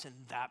eggs in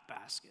that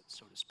basket,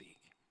 so to speak.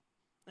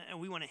 And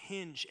we want to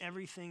hinge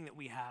everything that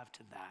we have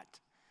to that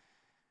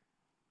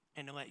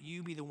and to let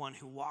you be the one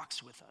who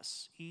walks with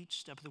us each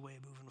step of the way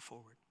moving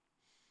forward.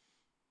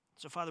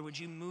 So, Father, would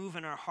you move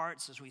in our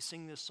hearts as we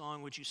sing this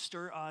song? Would you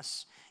stir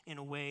us in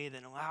a way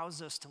that allows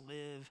us to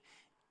live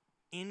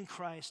in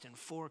Christ and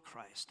for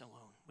Christ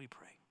alone? We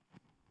pray.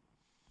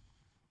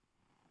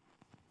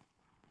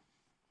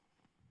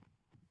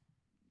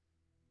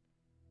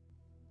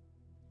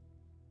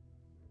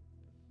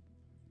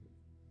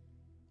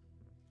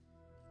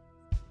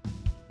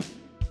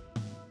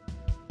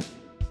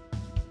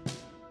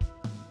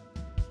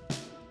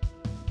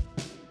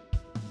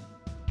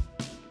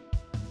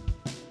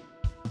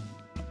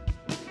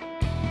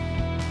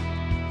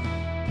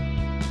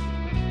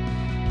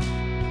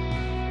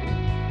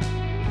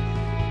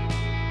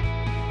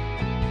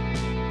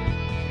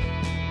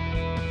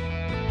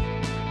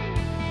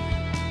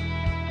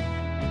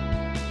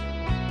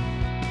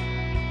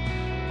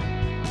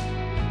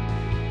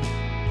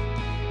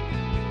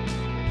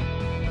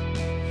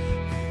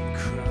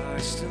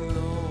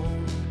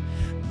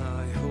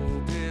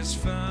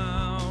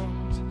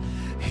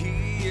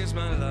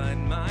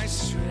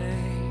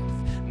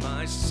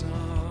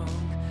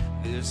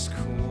 This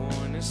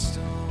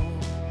cornerstone,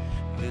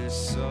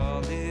 this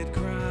solid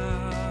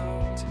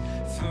ground,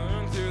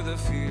 firm through the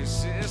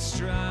fiercest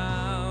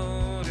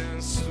drought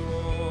and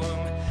storm.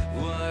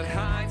 What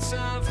heights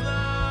of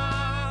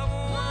love,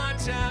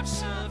 what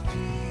depths of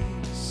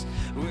peace,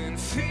 when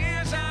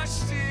fears are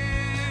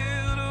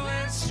stilled,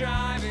 when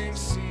striving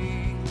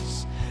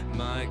cease.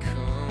 My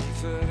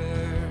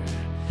comforter,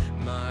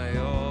 my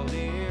all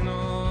in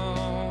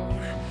all,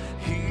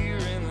 here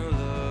in the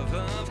love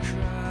of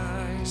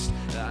Christ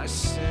I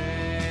stand.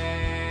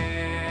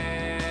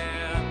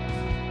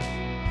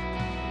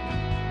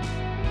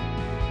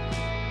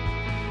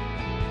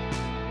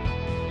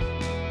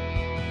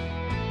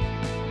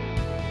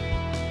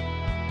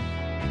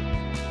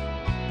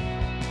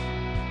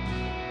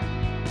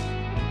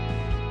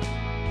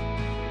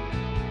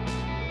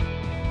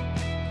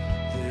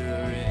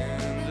 There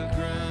in the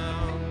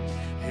ground,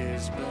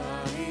 his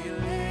body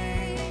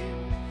lay,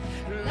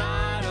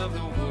 light of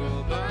the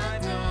world by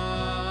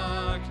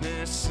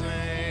darkness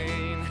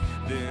slain.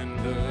 Then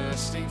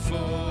bursting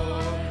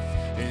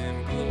forth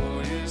in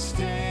glorious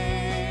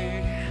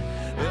day,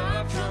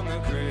 up from the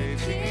grave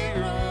he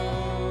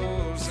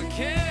rose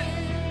again.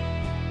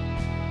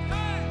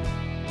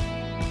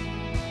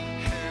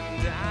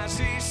 And as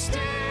he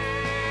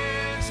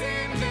stands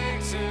in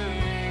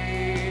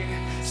victory,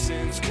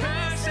 since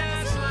Christ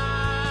has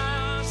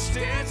lost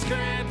its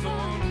grip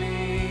on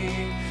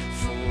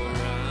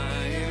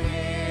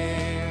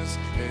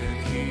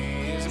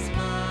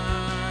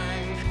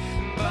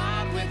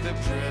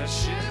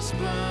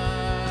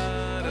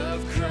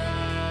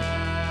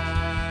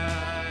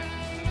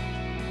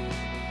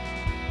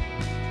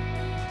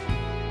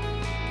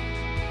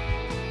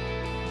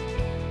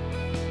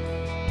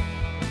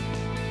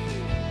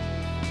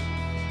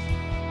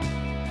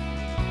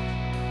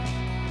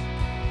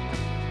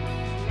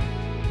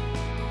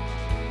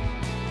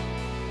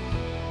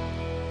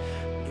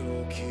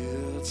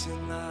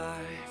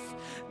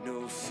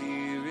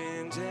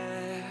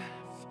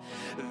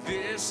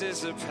This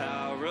is the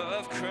power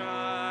of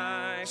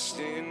Christ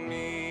in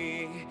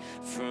me,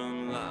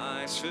 from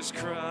life's first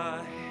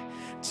cry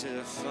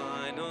to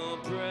final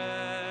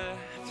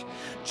breath.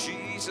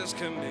 Jesus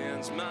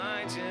commands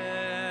my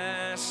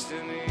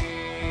destiny.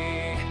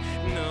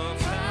 No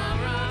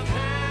power of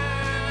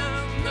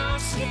hell, no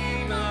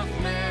scheme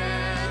of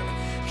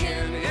man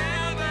can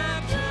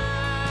ever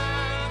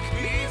pluck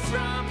me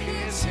from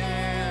his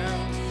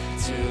hand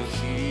till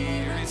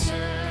he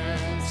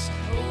returns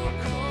or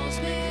calls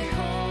me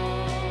home.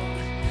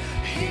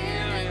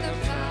 Here in the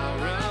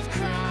power of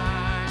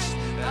Christ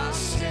I'll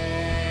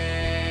stand.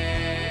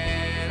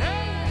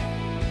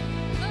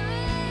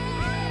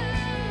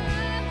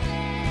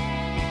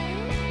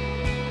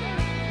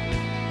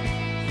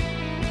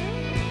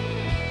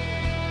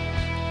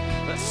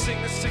 Let's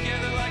sing this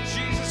together like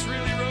Jesus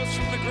really rose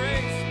from the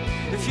grave.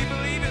 If you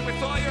believe it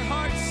with all your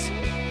hearts,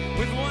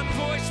 with one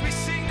voice we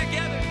sing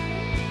together.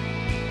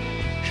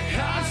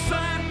 I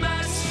find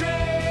my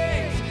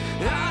strength,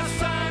 I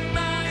find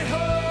my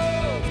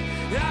hope,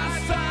 I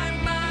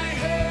find my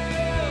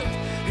help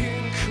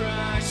in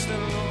Christ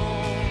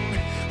alone.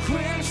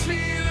 When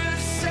fear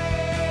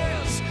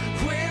assails,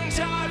 when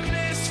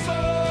darkness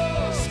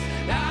falls,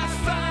 I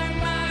find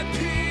my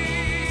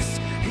peace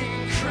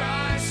in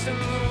Christ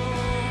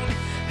alone.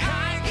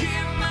 I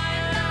give my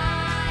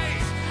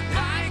life,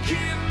 I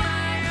give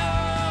my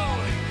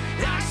all,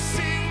 I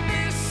sing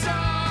this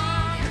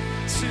song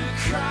to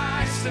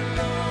Christ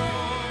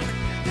alone,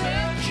 the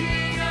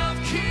King of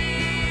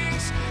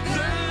Kings,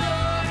 the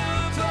Lord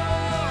of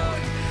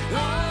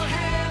all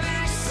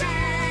heaven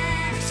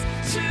sings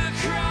to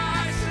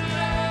Christ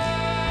alone,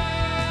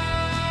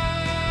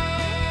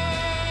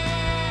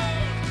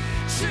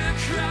 to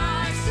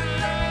Christ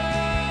alone.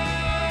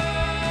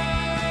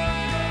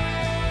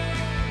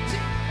 To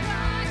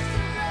Christ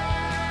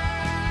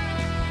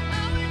alone,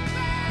 oh, we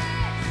praise,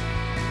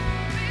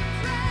 we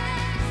praise.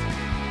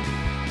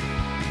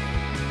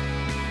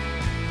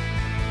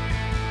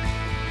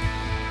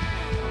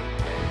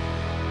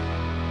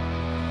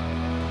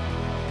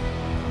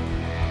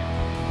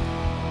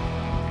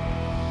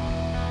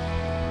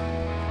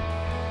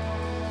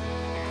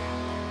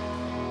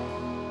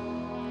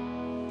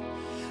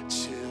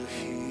 Till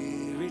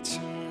he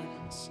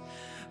returns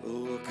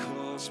or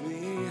calls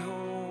me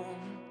home.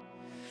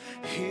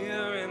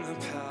 Here in the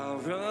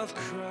power of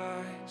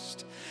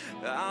Christ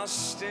I'll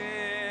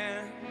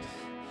stand.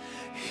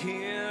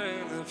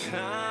 Here in the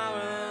power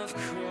of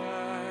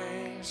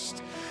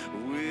Christ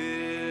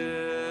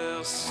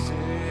we'll stand.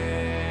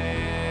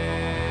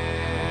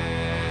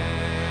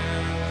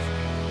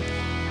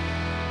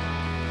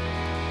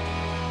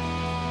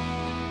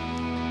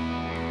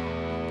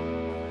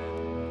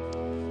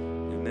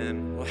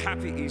 Amen. Well,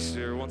 happy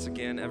Easter once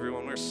again,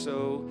 everyone. We're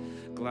so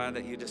glad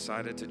that you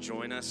decided to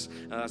join us.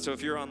 So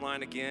if you're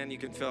online again, you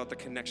can fill out the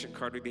connection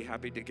card. We'd be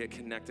happy to get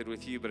connected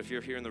with you. But if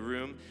you're here in the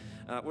room,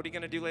 what are you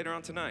going to do later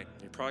on tonight?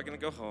 You're probably going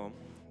to go home.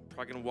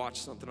 Probably going to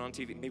watch something on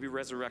TV. Maybe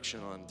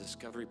Resurrection on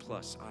Discovery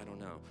Plus. I don't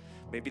know.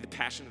 Maybe The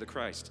Passion of the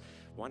Christ.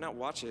 Why not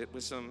watch it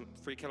with some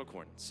free kettle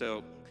corn?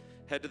 So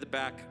head to the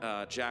back.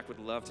 Jack would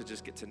love to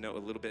just get to know a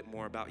little bit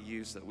more about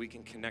you so that we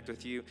can connect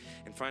with you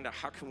and find out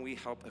how can we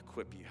help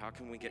equip you? How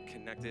can we get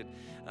connected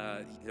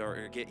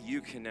or get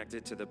you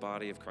connected to the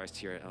body of Christ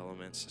here at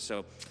Elements?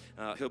 So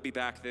he'll be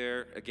back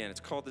there. Again,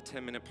 it's called the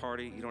 10-minute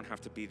party. You don't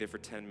have to be there for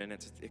 10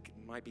 minutes. It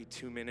might be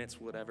 2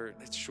 minutes, whatever.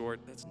 It's short.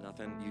 That's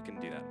nothing. You can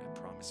do that, I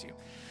promise you.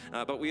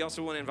 But we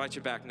also want to invite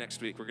you back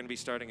next week. We're going to be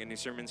starting a new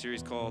sermon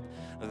series called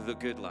The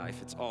Good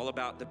Life. It's all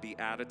about the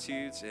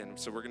Beatitudes, and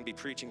so we're going to be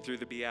preaching through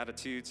the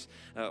Beatitudes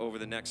over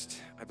the next,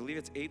 I believe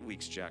it's 8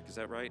 weeks, Jack. Is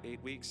that right?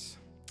 8 weeks?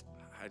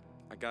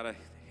 I got a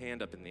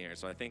hand up in the air,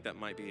 so I think that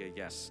might be a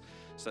yes.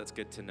 So that's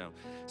good to know.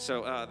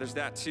 So there's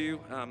that too.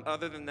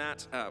 Other than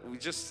that,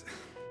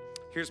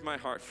 here's my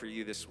heart for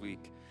you this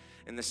week.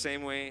 In the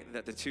same way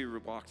that the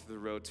two walked the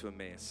road to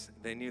Emmaus,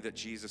 they knew that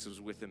Jesus was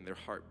with them. Their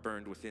heart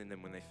burned within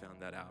them when they found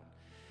that out.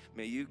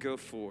 May you go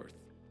forth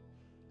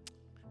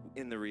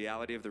in the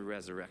reality of the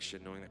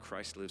resurrection, knowing that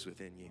Christ lives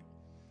within you,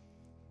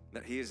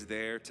 that he is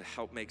there to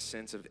help make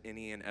sense of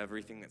any and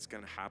everything that's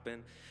going to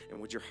happen. And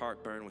would your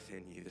heart burn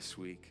within you this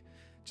week,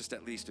 just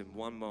at least in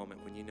one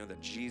moment, when you know that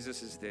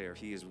Jesus is there,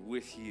 he is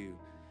with you,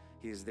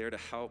 he is there to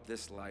help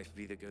this life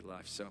be the good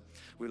life. So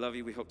we love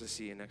you. We hope to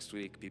see you next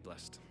week. Be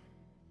blessed.